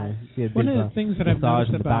that. One of the things that I've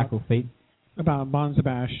noticed about Bonza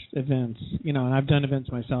Bash events, and I've done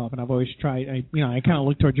events myself, and I've always tried, I kind of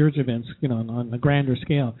look toward your events, on a grander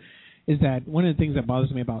scale, is that one of the things that bothers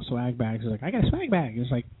me about swag bags is like, I got a swag bag. It's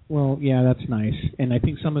like, well, yeah, that's nice. And I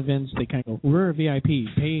think some events, they kind of go, we're a VIP,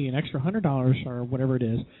 pay an extra $100 or whatever it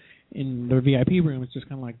is. In the VIP room, it's just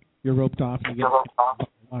kind of like you're roped off and you get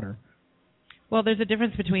water. Well, there's a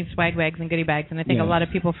difference between swag bags and goodie bags, and I think a lot of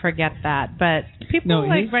people forget that. But people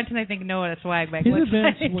like Brenton, I think, know what a swag bag looks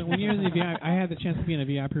like. His events, when you're in the VIP, I had the chance to be in a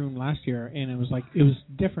VIP room last year, and it was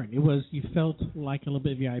different. You felt like a little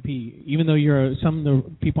bit VIP. Even though some of the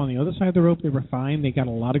people on the other side of the rope, they were fine. They got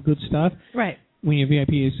a lot of good stuff. Right. When you're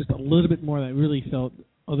VIP, it's just a little bit more that really felt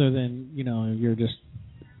other than, you're just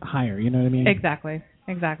higher. You know what I mean? Exactly.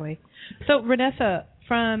 So, Renessa,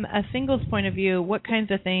 from a singles point of view, what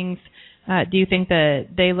kinds of things do you think that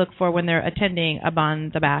they look for when they're attending a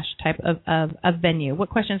Bonza Bash type of venue? What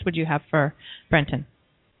questions would you have for Brenton?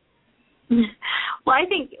 Well, I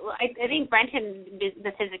think Brenton,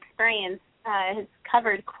 with his experience, has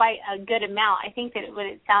covered quite a good amount. I think that what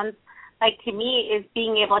it sounds like to me is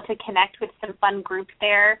being able to connect with some fun groups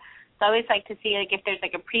there. So I always like to see if there's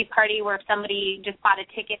a pre-party where if somebody just bought a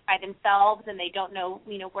ticket by themselves and they don't know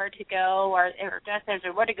where to go or just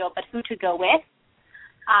or where to go, but who to go with.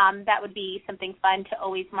 That would be something fun to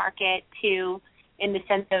always market to, in the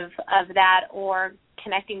sense of that, or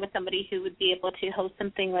connecting with somebody who would be able to host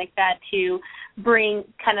something like that to bring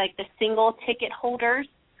kind of like the single ticket holders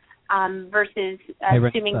versus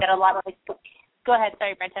assuming that a lot of go ahead,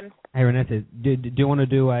 sorry, Brenton. Hey, Renessa, do you want to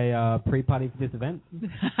do a pre-party for this event?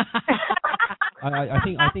 I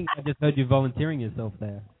think I just heard you volunteering yourself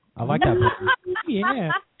there. I like that. Yeah.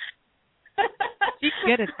 She's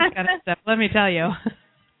good at this kind of stuff, let me tell you.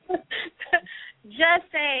 Just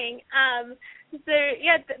saying.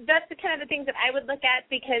 That's the kind of the things that I would look at,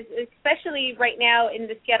 because especially right now in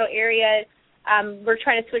the Seattle area, we're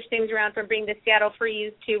trying to switch things around from bringing the Seattle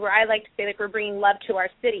Freeze to where I like to say we're bringing love to our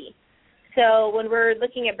city. So when we're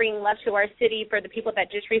looking at bringing love to our city for the people that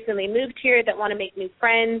just recently moved here that want to make new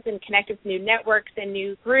friends and connect with new networks and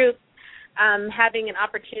new groups, having an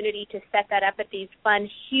opportunity to set that up at these fun,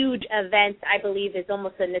 huge events, I believe, is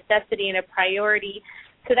almost a necessity and a priority.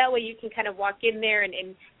 So that way you can kind of walk in there and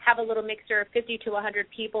have a little mixture of 50 to 100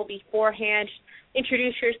 people beforehand,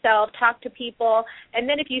 introduce yourself, talk to people, and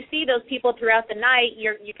then if you see those people throughout the night,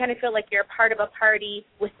 you kind of feel like you're a part of a party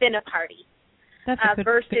within a party. That's a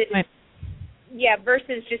good point. Yeah,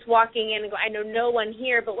 versus just walking in and go, I know no one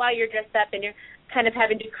here, but while you're dressed up and you're kind of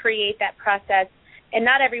having to create that process. And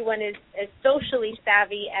not everyone is as socially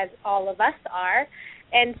savvy as all of us are.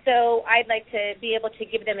 And so I'd like to be able to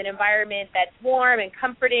give them an environment that's warm and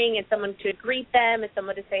comforting and someone to greet them and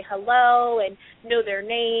someone to say hello and know their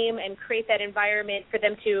name and create that environment for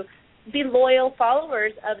them to be loyal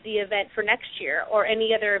followers of the event for next year or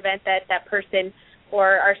any other event that that person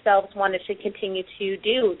or ourselves wanted to continue to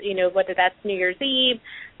do, whether that's New Year's Eve,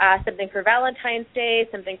 something for Valentine's Day,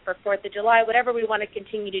 something for 4th of July, whatever we want to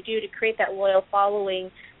continue to do to create that loyal following.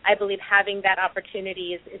 I believe having that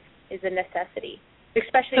opportunity is a necessity,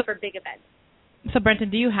 especially for big events. So, Brenton,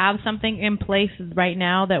 do you have something in place right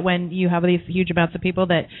now that when you have these huge amounts of people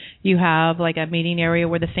that you have like a meeting area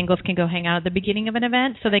where the singles can go hang out at the beginning of an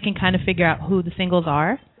event so they can kind of figure out who the singles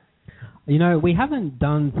are? You know, we haven't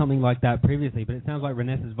done something like that previously, but it sounds like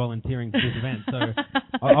Vanessa's volunteering for this event, so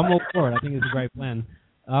I'm all for it. I think it's a great plan.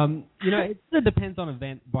 You know, it sort of depends on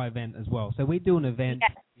event by event as well. So we do an event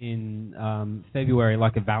in February,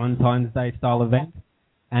 like a Valentine's Day style event.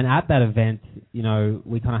 And at that event, you know,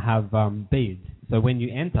 we kind of have beads. So when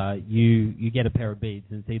you enter, you get a pair of beads.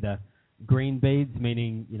 And it's either green beads,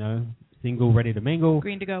 meaning, you know, single, ready to mingle.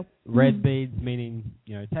 Green to go. Red beads, meaning,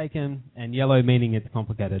 you know, taken. And yellow, meaning it's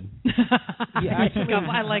complicated.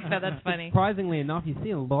 I like that. That's funny. Surprisingly enough, you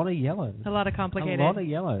see a lot of yellows. A lot of complicated. A lot of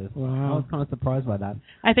yellows. Wow. I was kind of surprised by that.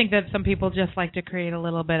 I think that some people just like to create a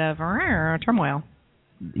little bit of turmoil.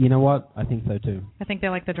 You know what? I think so, too. I think they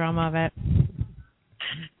like the drama of it.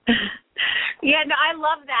 Yeah, no, I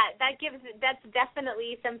love that. That's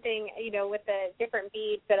definitely something, you know, with the different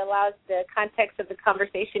beads that allows the context of the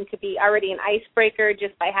conversation to be already an icebreaker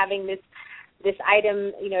just by having this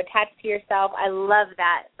item, you know, attached to yourself. I love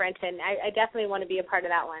that, Brenton. I definitely want to be a part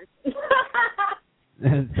of that one.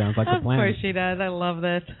 It sounds like a plan. Of course she does. I love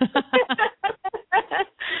this.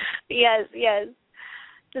 Yes.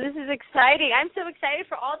 So this is exciting. I'm so excited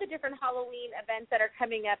for all the different Halloween events that are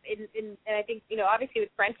coming up. And I think, you know, obviously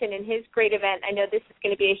with Brenton and his great event, I know this is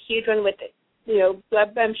going to be a huge one with, you know,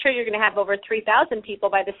 I'm sure you're going to have over 3,000 people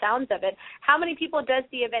by the sounds of it. How many people does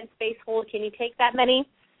the event space hold? Can you take that many?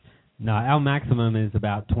 No, our maximum is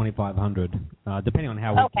about 2,500, depending on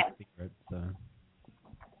how we keep it secret. So.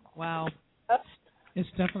 Wow. It's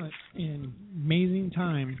definitely an amazing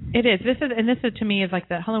time. It is. This is to me is like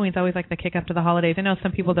the Halloween's always like the kick up to the holidays. I know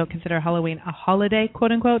some people don't consider Halloween a holiday,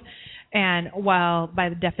 quote unquote. And while by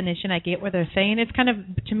the definition I get what they're saying, it's kind of,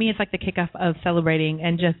 to me, it's like the kickoff of celebrating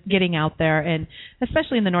and just getting out there. And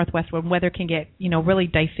especially in the Northwest when weather can get, you know, really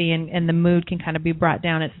dicey and the mood can kind of be brought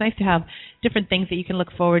down. It's nice to have different things that you can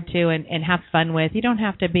look forward to and have fun with. You don't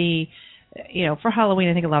have to be, you know, for Halloween,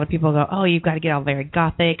 I think a lot of people go, oh, you've got to get all very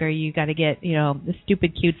gothic or you got to get, you know, the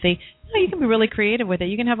stupid cutesy. No, you can be really creative with it.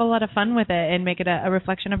 You can have a lot of fun with it and make it a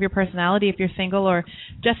reflection of your personality if you're single, or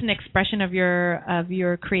just an expression of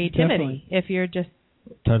your creativity. Definitely. If you're just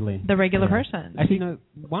totally the regular person. Actually, you know,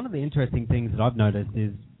 one of the interesting things that I've noticed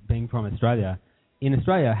is being from Australia. In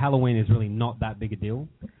Australia, Halloween is really not that big a deal.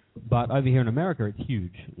 But over here in America, it's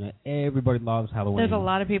huge. You know, everybody loves Halloween. There's a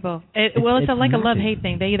lot of people. It's like massive. a love-hate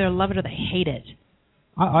thing. They either love it or they hate it.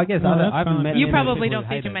 I guess I haven't met You many probably people don't who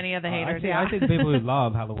see hate too it. many of the haters. I see people who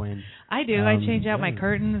love Halloween. I do. I change out my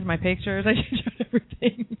curtains, my pictures. I change out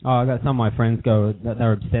everything. Oh, I got some of my friends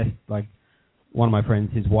they're obsessed. Like one of my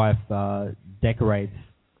friends, his wife decorates.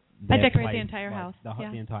 I decorate place, the entire house.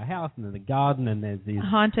 The entire house, and then the garden, and there's these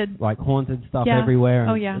haunted stuff Yeah. everywhere.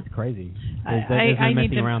 And Oh, yeah. it's crazy. I no need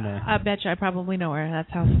messing to. around there. I bet you I probably know her.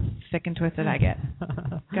 That's how sick and twisted I get.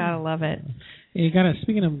 Gotta love it. You gotta.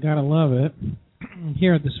 Speaking of gotta love it,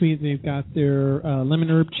 here at the suite they've got their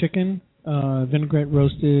lemon herb chicken, vinaigrette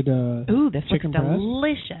roasted Ooh, this chicken looks breast.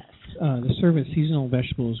 delicious. They serve it seasonal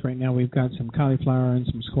vegetables. Right now we've got some cauliflower and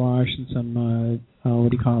some squash and some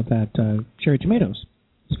what do you call it? That cherry tomatoes.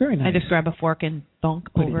 It's very nice. I just grab a fork and thunk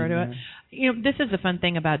Put it over in to it. there. You know, this is the fun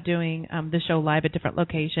thing about doing the show live at different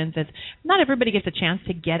locations. Is not everybody gets a chance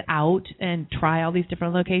to get out and try all these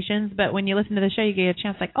different locations, but when you listen to the show, you get a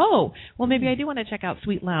chance like, oh, well, maybe I do want to check out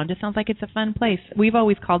Sweet Lounge. It sounds like it's a fun place. We've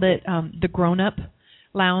always called it the grown-up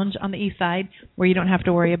lounge on the east side, where you don't have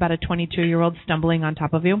to worry about a 22-year-old stumbling on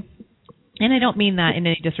top of you. And I don't mean that in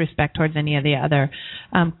any disrespect towards any of the other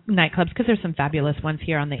nightclubs, because there's some fabulous ones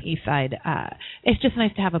here on the east side. It's just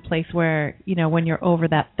nice to have a place where, you know, when you're over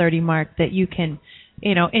that 30 mark, that you can,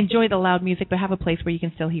 you know, enjoy the loud music, but have a place where you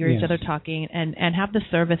can still hear each other talking and have the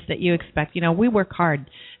service that you expect. You know, we work hard.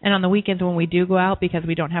 And on the weekends when we do go out, because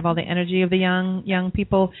we don't have all the energy of the young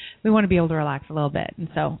people, we want to be able to relax a little bit. And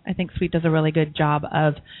so I think Sweet does a really good job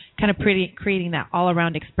of kind of creating that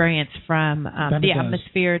all-around experience from the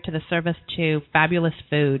atmosphere to the service to fabulous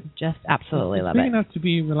food. Just absolutely love it. Big enough to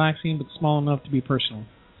be relaxing, but small enough to be personal.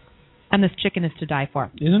 And this chicken is to die for.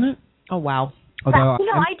 Isn't it? Oh, wow. Although You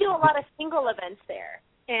know, I do a lot of single events there.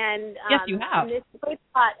 And Yes, you have. and it's a great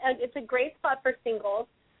spot. It's a great spot for singles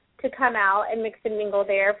to come out and mix and mingle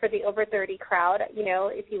there for the over 30 crowd, you know,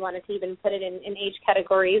 if you wanted to even put it in age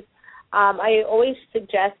categories. I always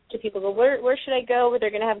suggest to people, where should I go where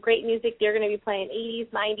they're going to have great music? They're going to be playing 80s,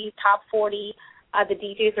 90s, top 40. The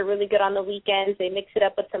DJs are really good on the weekends. They mix it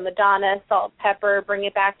up with some Madonna, Salt, Pepper, bring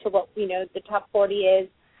it back to what, you know, the top 40 is.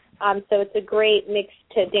 So it's a great mix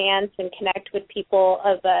to dance and connect with people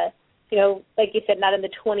of like you said, not in the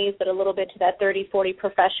 20s, but a little bit to that 30, 40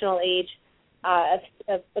 professional age of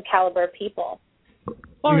the caliber of people.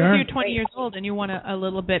 Or if you're 20 years old and you want a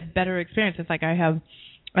little bit better experience, it's like I have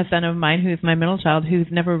a son of mine who's my middle child who's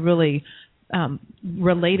never really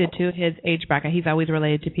related to his age bracket. He's always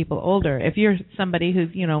related to people older. If you're somebody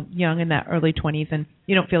who's, young in that early 20s and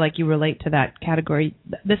you don't feel like you relate to that category,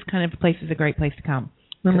 this kind of place is a great place to come.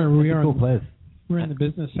 Remember, we're in the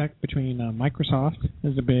business sect between Microsoft.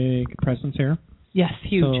 There's a big presence here. Yes,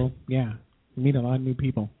 huge. So, yeah, we meet a lot of new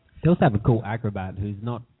people. They also have a cool acrobat who's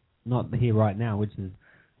not here right now, which is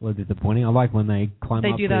a little disappointing. I like when they climb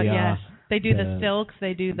up do that, yes. They do the silks,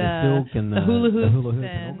 they do the silk and the hula hoops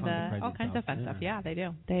and all kinds of fun stuff. Yeah, they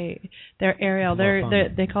do. They're aerial.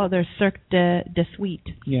 They call it their Cirque de Suite.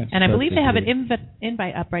 Yes. And I believe they have an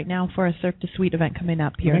invite up right now for a Cirque de Suite event coming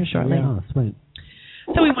up here shortly. Yeah. Oh, sweet.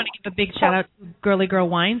 So we want to give a big shout out to Girly Girl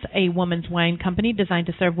Wines, a woman's wine company designed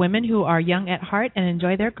to serve women who are young at heart and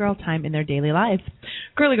enjoy their girl time in their daily lives.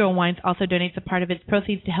 Girly Girl Wines also donates a part of its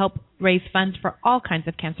proceeds to help raise funds for all kinds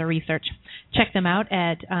of cancer research. Check them out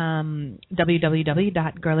at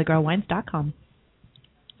www.girlygirlwines.com.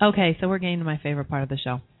 Okay, so we're getting to my favorite part of the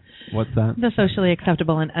show. What's that? The socially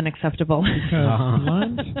acceptable and unacceptable.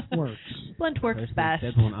 Blunt works. Blunt works best.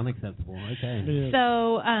 Acceptable and unacceptable. Okay.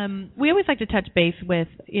 So we always like to touch base with,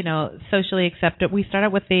 socially acceptable. We start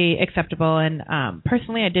out with the acceptable, and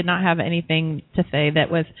personally, I did not have anything to say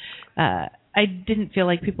that was. I didn't feel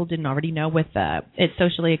like people didn't already know with it's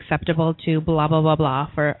socially acceptable to blah blah blah blah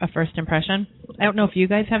for a first impression. I don't know if you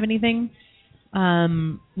guys have anything.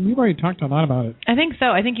 We've already talked a lot about it. I think so.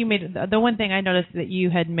 I think you made the one thing I noticed that you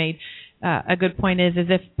had made a good point is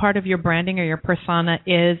if part of your branding or your persona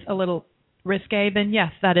is a little risque, then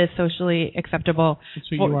yes, that is socially acceptable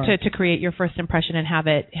to create your first impression and have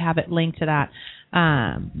it linked to that.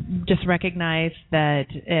 Just recognize that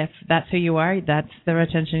if that's who you are, that's the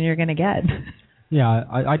attention you're going to get. Yeah,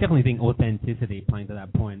 I definitely think authenticity, playing to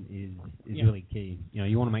that point, is really key.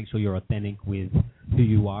 You want to make sure you're authentic with who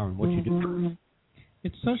you are and what you do.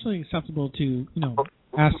 It's socially acceptable to,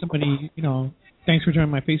 ask somebody, thanks for joining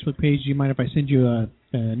my Facebook page. Do you mind if I send you a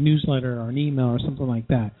newsletter or an email or something like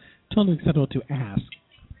that? Totally acceptable to ask.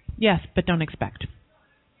 Yes, but don't expect.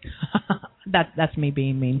 That's me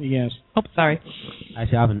being mean. Yes. Oh, sorry.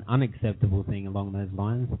 Actually, I have an unacceptable thing along those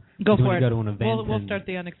lines. Go for it. Go to an event we'll start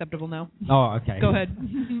the unacceptable now. Oh, okay. Go ahead.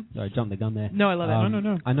 Sorry, jump the gun there. No, I love it.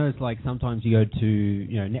 No. I know it's like sometimes you go to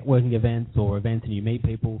networking events or events and you meet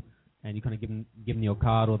people and you kind of give them your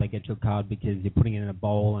card or they get your card because you're putting it in a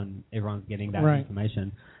bowl and everyone's getting that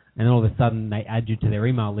information. And then all of a sudden they add you to their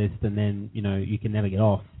email list and then you can never get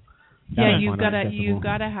off. You've got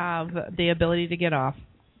to have the ability to get off.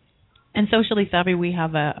 And Socially Savvy, we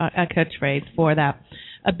have a catchphrase for that.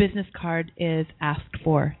 A business card is asked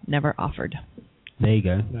for, never offered. There you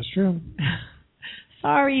go. That's true.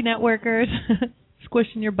 Sorry, networkers.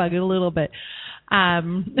 Squishing your bug a little bit.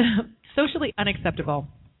 Socially unacceptable.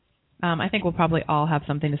 I think we'll probably all have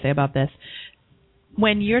something to say about this.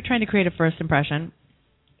 When you're trying to create a first impression,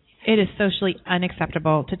 it is socially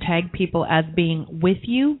unacceptable to tag people as being with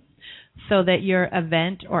you so that your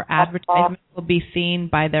event or advertisement will be seen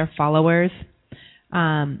by their followers.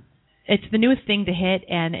 It's the newest thing to hit,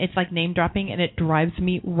 and it's like name dropping, and it drives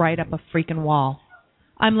me right up a freaking wall.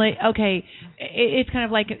 I'm like, okay, it's kind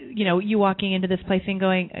of like, you walking into this place and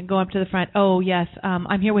go up to the front. Oh, yes,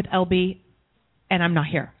 I'm here with LB, and I'm not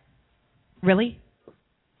here. Really?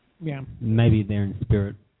 Yeah. Maybe they're in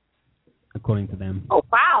spirit, according to them. Oh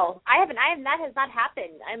wow! That has not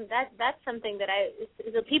happened. That's something that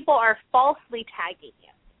the people are falsely tagging you.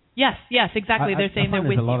 Yes, exactly. They're saying they're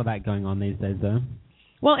with you. There's a lot of that going on these days, though.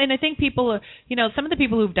 Well, and I think people, some of the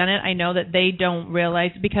people who've done it, I know that they don't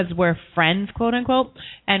realize because we're friends, quote unquote,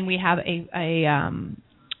 and we have a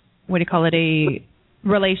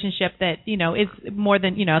relationship that is more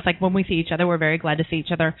than it's like when we see each other, we're very glad to see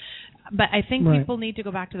each other. But I think people need to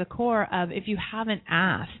go back to the core of if you haven't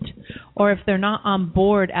asked or if they're not on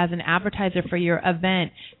board as an advertiser for your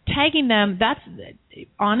event, tagging them, that's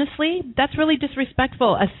really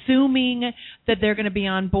disrespectful, assuming that they're going to be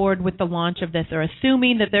on board with the launch of this or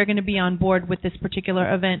assuming that they're going to be on board with this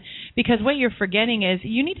particular event. Because what you're forgetting is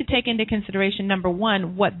you need to take into consideration, number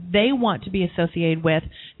one, what they want to be associated with.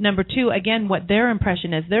 Number two, again, what their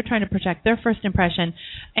impression is. They're trying to protect their first impression.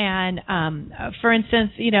 And for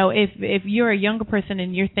instance, if you're a younger person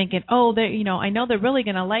and you're thinking, oh, I know they're really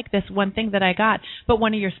going to like this one thing that I got, but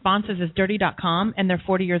one of your sponsors is dirty.com and they're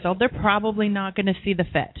 40 years old, they're probably not going to see the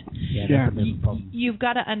fit. Yeah. You've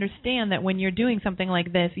got to understand that when you're doing something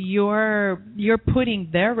like this, you're putting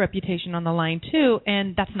their reputation on the line too,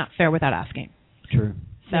 and that's not fair without asking. True.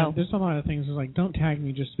 So yeah, there's a lot of things like don't tag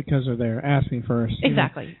me just because they're there. Ask me first.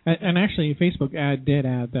 exactly. And actually, Facebook did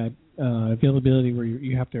add that availability where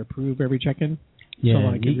you have to approve every check-in. Yeah, so,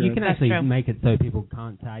 like, you can actually true. make it so people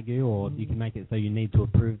can't tag you, or you can make it so you need to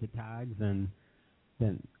approve the tags, and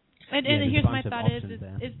then. And there's here's a bunch my of thought options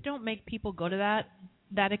is don't make people go to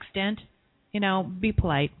that extent. Be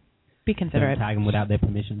polite, be considerate. Don't tag them without their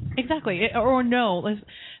permission. Exactly. Or no. It's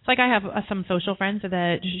like I have some social friends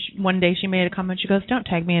that one day she made a comment. She goes, don't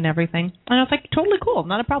tag me in everything. And I was like, totally cool.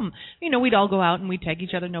 Not a problem. We'd all go out and we'd tag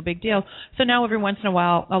each other. No big deal. So now every once in a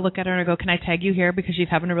while, I'll look at her and I go, can I tag you here? Because she's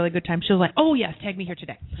having a really good time. She'll like, oh, yes, tag me here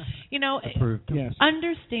today. Approved. Yes.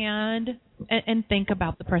 Understand and think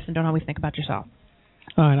about the person. Don't always think about yourself.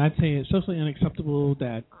 And I'd say it's socially unacceptable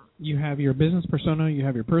that you have your business persona, you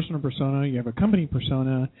have your personal persona, you have a company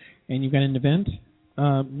persona, and you've got an event.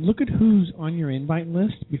 Look at who's on your invite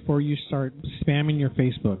list before you start spamming your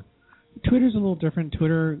Facebook. Twitter's a little different.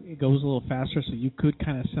 Twitter, it goes a little faster, so you could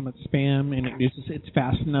kind of send spam, and it's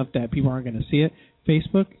fast enough that people aren't going to see it.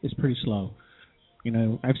 Facebook is pretty slow.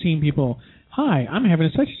 I've seen people, hi, I'm having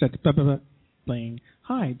a such and such, blah, blah, blah, playing.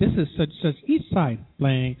 Hi, this is such east side,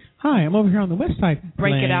 playing. Hi, I'm over here on the west side,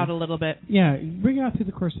 Break playing. it out a little bit. Yeah, bring it out through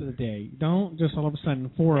the course of the day. Don't just all of a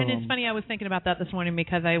sudden four of them. And it's funny, I was thinking about that this morning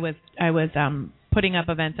because I was putting up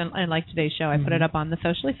events, and like today's show, I put it up on the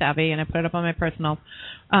Socially Savvy, and I put it up on my personal.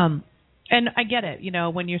 And I get it.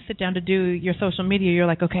 When you sit down to do your social media, you're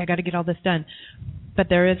like, okay, I got to get all this done. But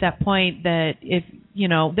there is that point that if,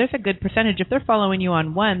 there's a good percentage. If they're following you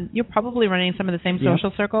on one, you're probably running some of the same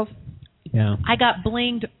social circles. Yeah. I got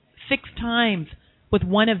blinged 6 times with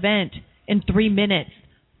one event in 3 minutes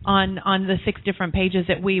on the 6 different pages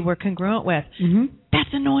that we were congruent with. Mm-hmm. That's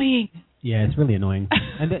annoying. Yeah, it's really annoying.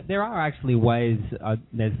 And there are actually ways,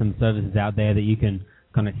 there's some services out there that you can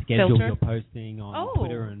kind of schedule Filter? your posting on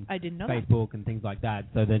Twitter and I didn't know Facebook and things like that,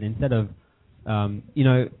 so that instead of,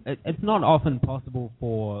 it's not often possible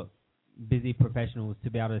for busy professionals to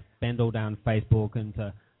be able to spend all day on Facebook and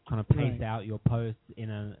to kind of pace out your posts in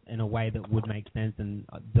a way that would make sense and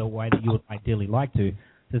the way that you would ideally like to.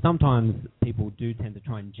 So sometimes people do tend to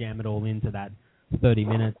try and jam it all into that 30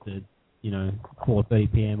 minutes at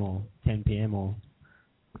 4:30 p.m. or 10 p.m. or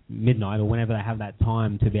midnight or whenever they have that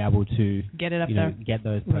time to be able to get it up there, get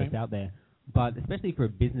those posts out there. But especially for a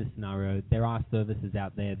business scenario, there are services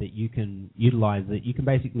out there that you can utilize that you can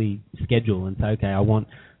basically schedule and say, okay, I want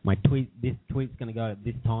my this tweet's going to go at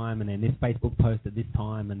this time, and then this Facebook post at this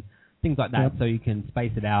time, and things like that. So you can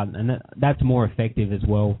space it out, and that's more effective as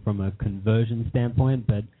well from a conversion standpoint.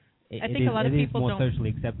 But I think a lot of people more don't socially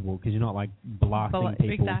acceptable because you're not like blasting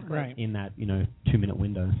people in that 2-minute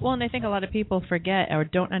window. Well, and I think a lot of people forget or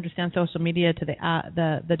don't understand social media to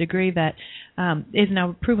the degree that is now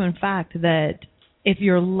a proven fact that if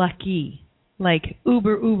you're lucky, like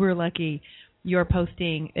uber lucky, your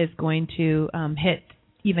posting is going to hit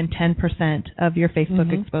even 10% of your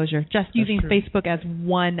Facebook exposure, just using Facebook as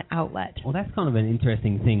one outlet. Well, that's kind of an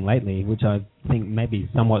interesting thing lately, which I think may be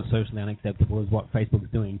somewhat socially unacceptable, is what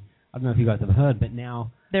Facebook's doing. I don't know if you guys have heard, but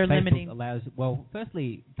now they're Facebook limiting.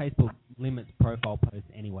 Firstly, Facebook limits profile posts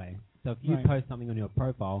anyway. So if you post something on your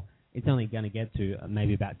profile, it's only going to get to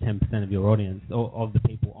maybe about 10% of your audience or of the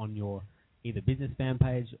people on your either business fan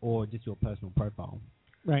page or just your personal profile.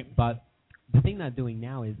 Right. But the thing they're doing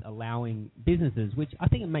now is allowing businesses, which I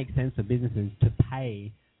think it makes sense for businesses to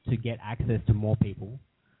pay to get access to more people,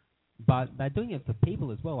 but they're doing it for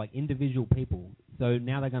people as well, like individual people. So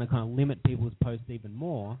now they're going to kind of limit people's posts even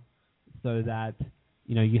more so that,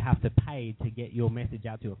 you have to pay to get your message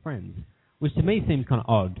out to your friends, which to me seems kind of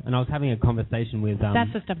odd. And I was having a conversation with...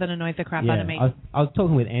 that's the stuff that annoys the crap out of me. I was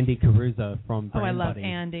talking with Andy Caruso from Brand I love Buddy.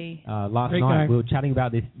 Andy. Last Great night. guy. We were chatting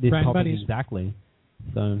about this Brand topic Buddies. Exactly.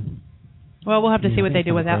 So... Well, we'll have to see what they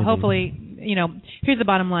do with that. crazy. Hopefully, here's the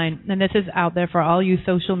bottom line, and this is out there for all you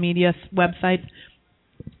social media websites.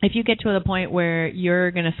 If you get to the point where you're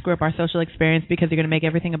going to screw up our social experience because you're going to make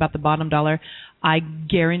everything about the bottom dollar, I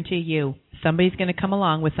guarantee you somebody's going to come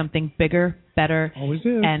along with something bigger, better, Always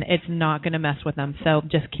is. and it's not going to mess with them. So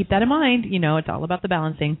just keep that in mind. It's all about the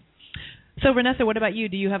balancing. So, Vanessa, what about you?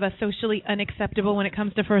 Do you have a socially unacceptable when it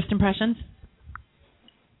comes to first impressions?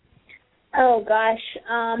 Oh gosh,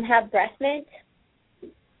 have breast mint.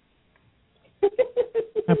 Did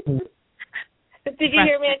you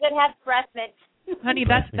hear me? I said have breast mint. Honey,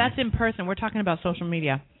 that's in person. We're talking about social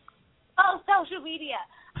media. Oh, social media.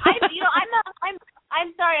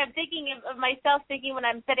 I'm sorry. I'm thinking of myself thinking when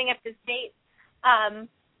I'm setting up this date.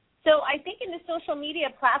 So I think in the social media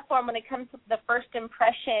platform, when it comes to the first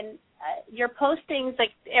impression, your postings,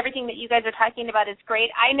 like everything that you guys are talking about, is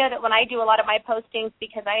great. I know that when I do a lot of my postings,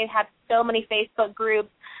 because I have so many Facebook groups,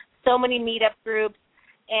 so many meetup groups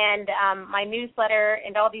and my newsletter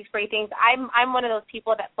and all these great things. I'm one of those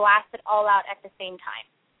people that blast it all out at the same time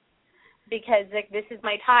because this is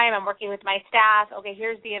my time. I'm working with my staff. Okay,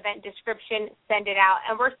 here's the event description. Send it out,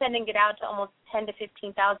 and we're sending it out to almost 10 to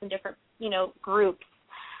 15,000 different groups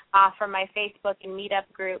from my Facebook and meetup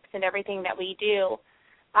groups and everything that we do.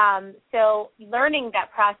 So learning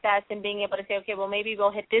that process and being able to say, okay, well, maybe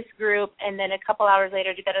we'll hit this group and then a couple hours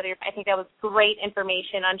later do that other. I think that was great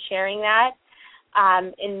information on sharing that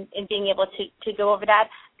and being able to go over that.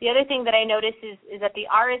 The other thing that I noticed is that the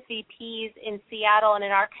RSVPs in Seattle and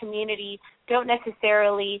in our community don't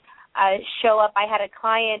necessarily show up. I had a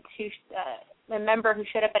client a member who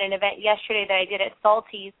showed up at an event yesterday that I did at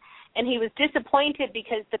Salty's, and he was disappointed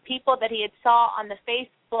because the people that he had saw on the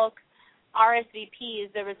Facebook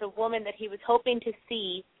RSVPs, there was a woman that he was hoping to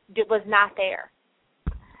see that was not there.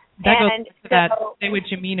 That goes to that. Say what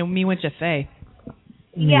you mean and mean what you say.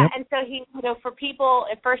 Yeah, and so he, for people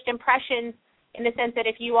at first impressions, in the sense that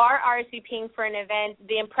if you are RSVPing for an event,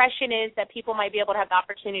 the impression is that people might be able to have the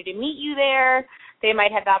opportunity to meet you there. They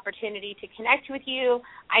might have the opportunity to connect with you.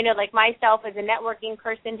 I know, like myself, as a networking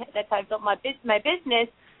person, that's how I built my business.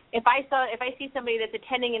 If I see somebody that's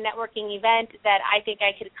attending a networking event that I think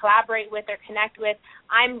I could collaborate with or connect with,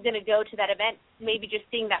 I'm going to go to that event, maybe just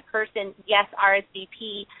seeing that person, yes,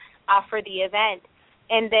 RSVP for the event.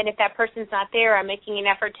 And then if that person's not there, I'm making an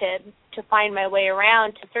effort to find my way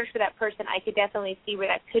around to search for that person. I could definitely see where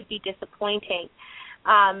that could be disappointing.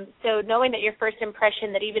 So knowing that your first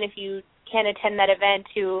impression, that even if you can attend that event,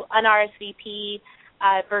 to un-RSVP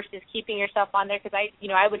versus keeping yourself on there, because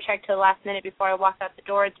I would check to the last minute before I walked out the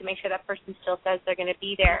door to make sure that person still says they're going to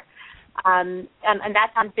be there. And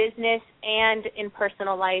that's on business and in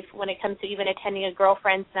personal life when it comes to even attending a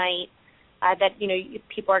girlfriend's night. That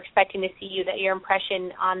people are expecting to see you, that your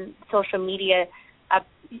impression on social media,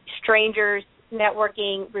 strangers,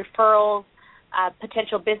 networking, referrals,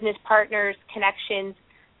 potential business partners, connections,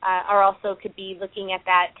 are also could be looking at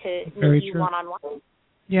that to meet you one-on-one.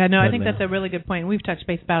 Yeah, no, I think that's a really good point. We've touched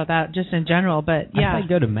base about that just in general, but yeah. I say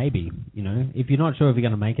go to maybe, if you're not sure if you're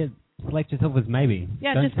going to make it, select yourself as maybe.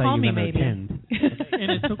 Yeah, Don't just say call you're me going to maybe. attend.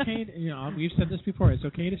 And it's okay. We've said this before. It's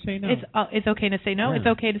okay to say no. It's okay to say no. Yeah. It's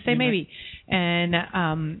okay to say maybe. And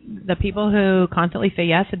the people who constantly say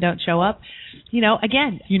yes and don't show up,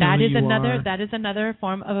 again, that is another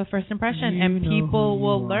form of a first impression, and people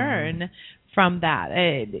will learn from that.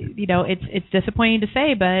 It's disappointing to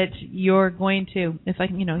say, but you're going to. It's like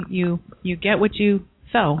you get what you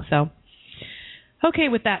sow. So. Okay,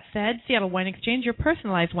 with that said, Seattle Wine Exchange, your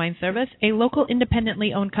personalized wine service, a local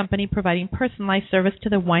independently owned company providing personalized service to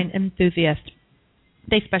the wine enthusiast.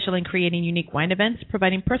 They specialize in creating unique wine events,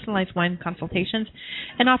 providing personalized wine consultations,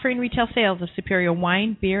 and offering retail sales of superior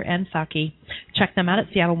wine, beer, and sake. Check them out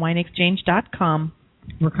at seattlewineexchange.com.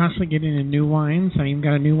 We're constantly getting in new wines. I even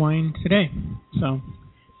got a new wine today. So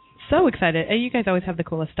excited. You guys always have the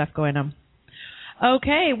coolest stuff going on.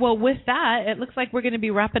 Okay, well, with that, it looks like we're going to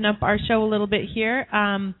be wrapping up our show a little bit here.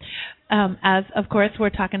 As, of course,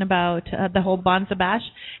 we're talking about the whole Bonza Bash.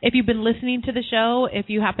 If you've been listening to the show, if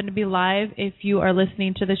you happen to be live, if you are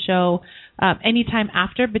listening to the show anytime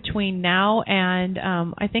after, between now and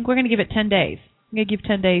I think we're going to give it 10 days. I'm going to give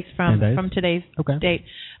 10 days from today's date.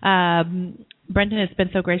 Brendan has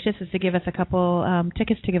been so gracious as to give us a couple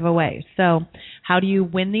tickets to give away. So how do you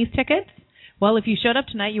win these tickets? Well, if you showed up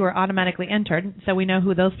tonight, you were automatically entered, so we know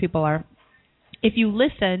who those people are. If you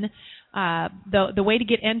listen, the way to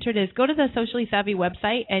get entered is go to the Socially Savvy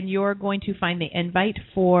website, and you're going to find the invite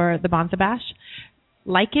for the Bonza Bash.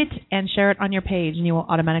 Like it and share it on your page, and you will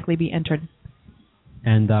automatically be entered.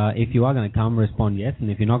 And if you are going to come, respond yes. And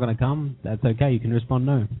if you're not going to come, that's okay. You can respond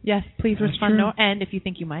no. Yes, please respond no. And if you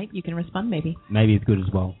think you might, you can respond maybe. Maybe is good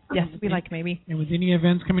as well. Yes, we like maybe. And with any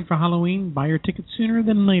events coming for Halloween, buy your tickets sooner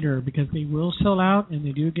than later because they will sell out and they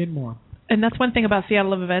do get more. And that's one thing about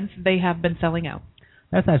Seattle events. They have been selling out.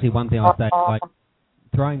 That's actually one thing I'll say.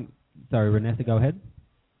 Sorry, Renessa, go ahead.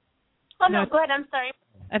 Oh, no, go ahead. I'm sorry.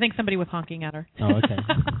 I think somebody was honking at her. Oh, okay.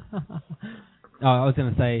 I was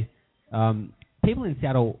going to say... people in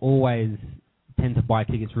Seattle always tend to buy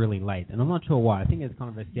tickets really late, and I'm not sure why. I think it's kind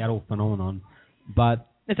of a Seattle phenomenon, but...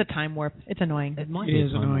 It's a time warp. It's annoying. It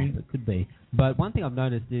is annoying. It could be. But one thing I've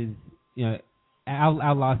noticed is,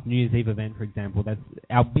 our last New Year's Eve event, for example, that's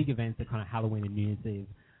our big events are kind of Halloween and New Year's Eve.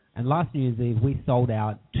 And last New Year's Eve, we sold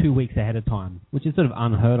out 2 weeks ahead of time, which is sort of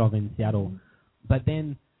unheard of in Seattle. But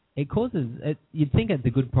then it causes... you'd think it's a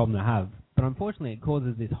good problem to have, but unfortunately it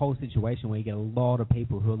causes this whole situation where you get a lot of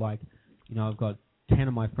people who are like... I've got 10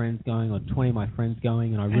 of my friends going or 20 of my friends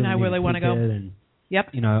going, and I really want to go.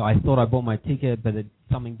 Yep. I thought I bought my ticket, but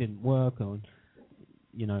something didn't work, or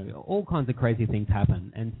all kinds of crazy things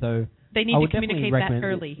happen. And so they need I to would definitely communicate that recommend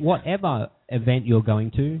early. Whatever event you're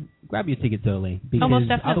going to, grab your tickets early, because most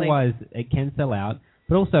definitely. otherwise it can sell out.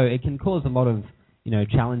 But also it can cause a lot of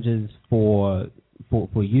challenges for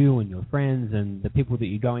you and your friends and the people that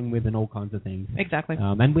you're going with and all kinds of things. Exactly.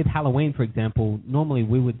 And with Halloween, for example, normally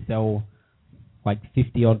we would sell like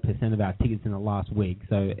 50% of our tickets in the last week.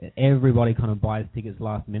 So everybody kind of buys tickets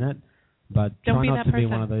last minute. But Don't try be not that to be person.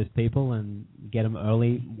 one of those people and get them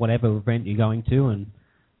early, whatever event you're going to, and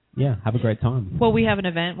have a great time. Well, we have an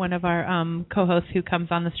event. One of our co-hosts who comes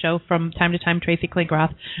on the show from time to time, Tracy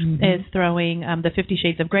Klingroth, is throwing the 50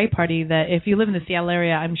 Shades of Grey party that if you live in the Seattle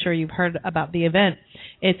area, I'm sure you've heard about the event.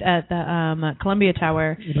 It's at the Columbia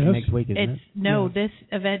Tower. Next week, isn't it? No, this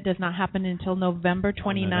event does not happen until November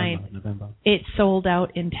 29th. November. It's sold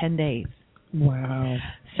out in 10 days. Wow.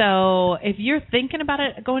 So if you're thinking about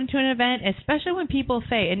it, going to an event, especially when people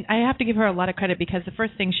say, and I have to give her a lot of credit because the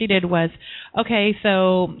first thing she did was, okay,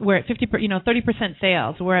 so we're at 30%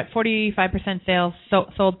 sales, we're at 45% sales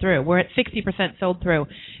sold through, we're at 60% sold through.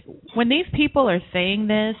 When these people are saying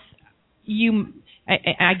this,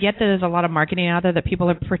 I get that there's a lot of marketing out there that people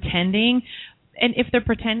are pretending. And if they're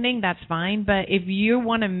pretending, that's fine. But if you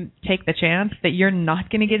want to take the chance that you're not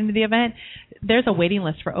going to get into the event, there's a waiting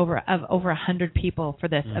list for over 100 people for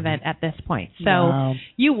this event at this point. So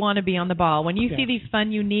you want to be on the ball. When you see these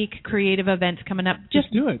fun, unique, creative events coming up,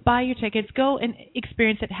 just do it. Buy your tickets, go and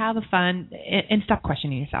experience it, have fun, and stop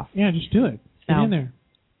questioning yourself. Yeah, just do it. Get in there.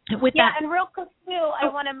 With that, and real quick too, I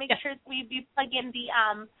want to make sure we plug in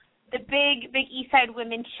the big Eastside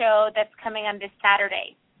Women's Show that's coming on this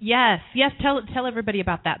Saturday. Yes. Tell everybody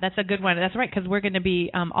about that. That's a good one. That's right, because we're going to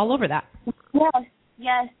be all over that.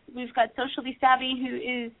 Yes. We've got Socially Savvy, who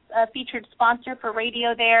is a featured sponsor for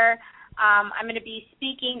radio there. I'm going to be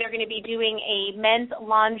speaking. They're going to be doing a men's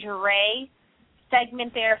lingerie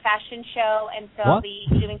segment there, fashion show, and so I'll be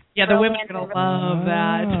doing. Yeah, the women are going to love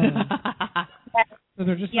that. So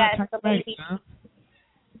they're just not tidy whities, huh?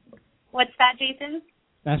 What's that, Jason?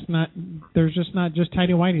 There's just not just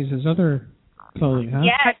tidy whities. There's other clothing, huh?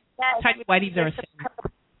 Yes. Tidy whities are a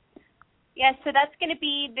thing. Yes, so that's going to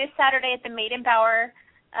be this Saturday at the Maiden Bauer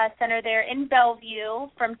Center there in Bellevue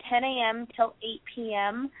from 10 a.m. till 8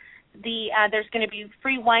 p.m. There's going to be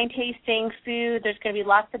free wine tasting, food. There's going to be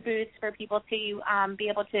lots of booths for people to be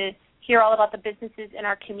able to hear all about the businesses in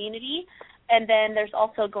our community. And then there's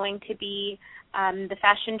also going to be the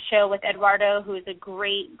fashion show with Eduardo, who is a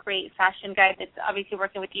great fashion guy that's obviously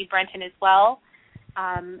working with you, Brenton, as well.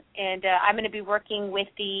 And I'm going to be working with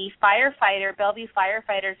the Bellevue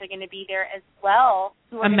firefighters are going to be there as well.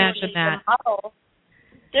 Imagine that.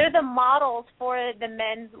 They're the models for the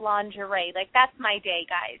men's lingerie. Like, that's my day,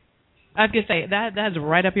 guys. I was going to say, that's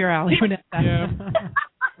right up your alley. Yeah.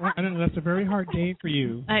 Well, I don't know. That's a very hard day for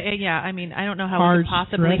you. I mean, I don't know how we could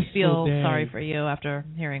possibly feel sorry for you after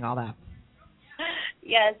hearing all that.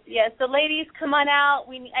 Yes. So, ladies, come on out.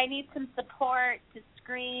 I need some support to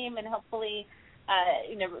scream and hopefully...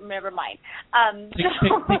 never mind.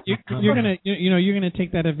 You're gonna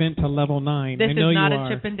take that event to level 9. This I know is not you a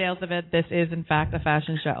are. Chippendales event. This is, in fact, a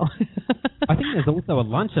fashion show. I think there's also a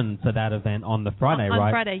luncheon for that event on the Friday, right?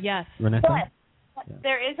 On Friday, yes. Vanessa? Yes. Yeah.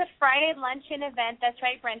 There is a Friday luncheon event. That's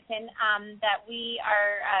right, Brenton. That we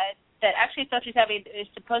are that actually Social Savvy is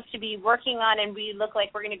supposed to be working on, and we look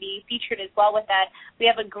like we're going to be featured as well with that. We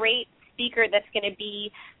have a great speaker that's going to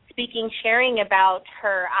be sharing about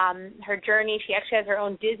her journey. She actually has her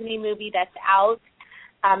own Disney movie that's out,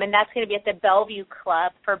 and that's going to be at the Bellevue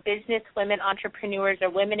Club for business women, entrepreneurs, or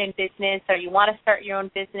women in business, or you want to start your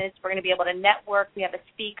own business. We're going to be able to network. We have a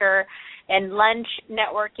speaker and lunch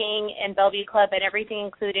networking and Bellevue Club, and everything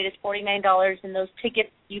included is $49, and those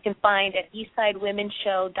tickets you can find at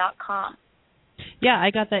eastsidewomenshow.com. Yeah,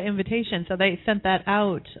 I got that invitation, so they sent that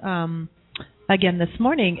out again this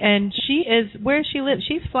morning, and she is where she lives.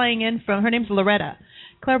 She's flying in from, her name's Loretta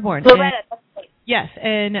Claiborne. Loretta, that's right. Yes,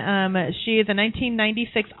 and she is a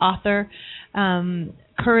 1996 author,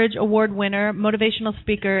 Courage Award winner, motivational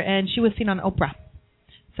speaker, and she was seen on Oprah.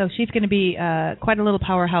 So she's going to be quite a little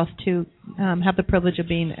powerhouse to have the privilege of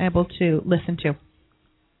being able to listen to.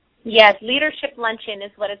 Yes, Leadership Luncheon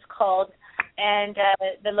is what it's called, and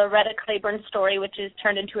the Loretta Claiborne story, which is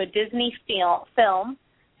turned into a Disney film.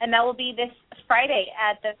 And that will be this Friday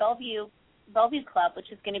at the Bellevue Club,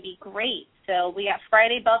 which is going to be great. So we got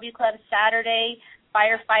Friday Bellevue Club, Saturday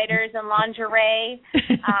firefighters and lingerie.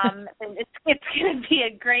 It's going to be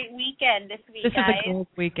a great weekend this week, guys. This is a cool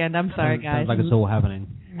weekend. I'm sorry, guys. Sounds like it's all happening.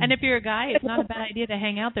 And if you're a guy, it's not a bad idea to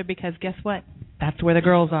hang out there because guess what? That's where the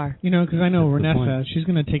girls are. You know, because I know That's the Renessa, point. she's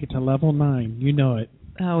going to take it to level 9. You know it.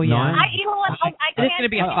 Oh, yeah. Nine? You know what? I It's can't gonna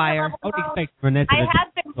be a take it to fire. level I would 9. expect Renetta I to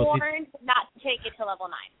have been warned not to take it to level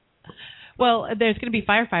 9. Well, there's going to be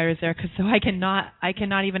firefighters there, so I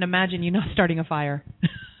cannot even imagine you not starting a fire.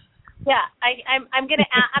 Yeah, I'm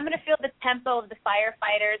gonna feel the tempo of the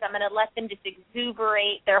firefighters. I'm gonna let them just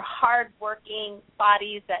exuberate their hard-working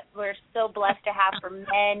bodies that we're so blessed to have from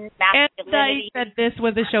men, And I masculinity. said this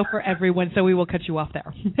was a show for everyone, so we will cut you off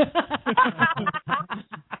there.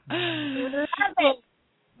 Well,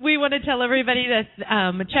 we want to tell everybody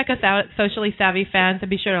to check us out, Socially Savvy Fans, and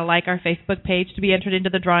be sure to like our Facebook page to be entered into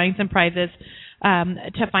the drawings and prizes,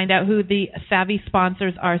 to find out who the Savvy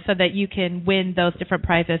sponsors are so that you can win those different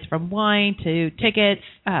prizes, from wine to tickets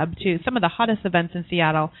to some of the hottest events in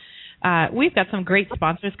Seattle. We've got some great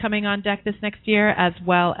sponsors coming on deck this next year, as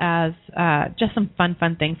well as just some fun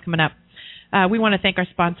things coming up. We want to thank our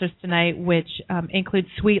sponsors tonight, which include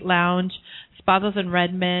Sweet Lounge, Spazos in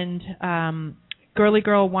Redmond, Girly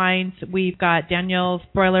Girl Wines. We've got Daniel's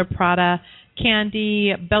Broiler Prada,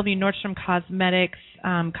 Candy, Bellevue Nordstrom Cosmetics,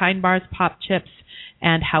 Kind Bars, Pop Chips,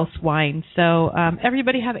 and House Wine. So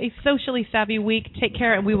everybody have a socially savvy week. Take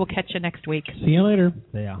care, and we will catch you next week. See you later.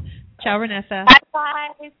 Yeah. Ciao, Renessa. Bye,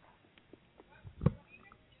 guys.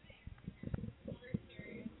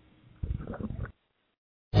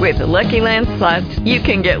 With the Lucky Land Slots, you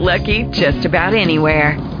can get lucky just about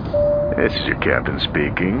anywhere. This is your captain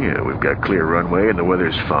speaking. We've got clear runway and the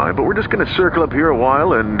weather's fine, but we're just going to circle up here a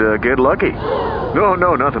while and get lucky. No,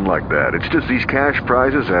 nothing like that. It's just these cash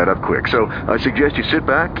prizes add up quick. So I suggest you sit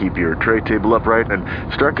back, keep your tray table upright, and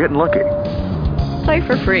start getting lucky. Play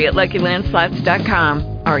for free at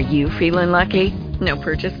LuckyLandSlots.com. Are you feeling lucky? No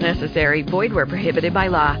purchase necessary. Void where prohibited by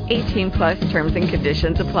law. 18+ terms and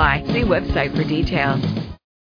conditions apply. See website for details.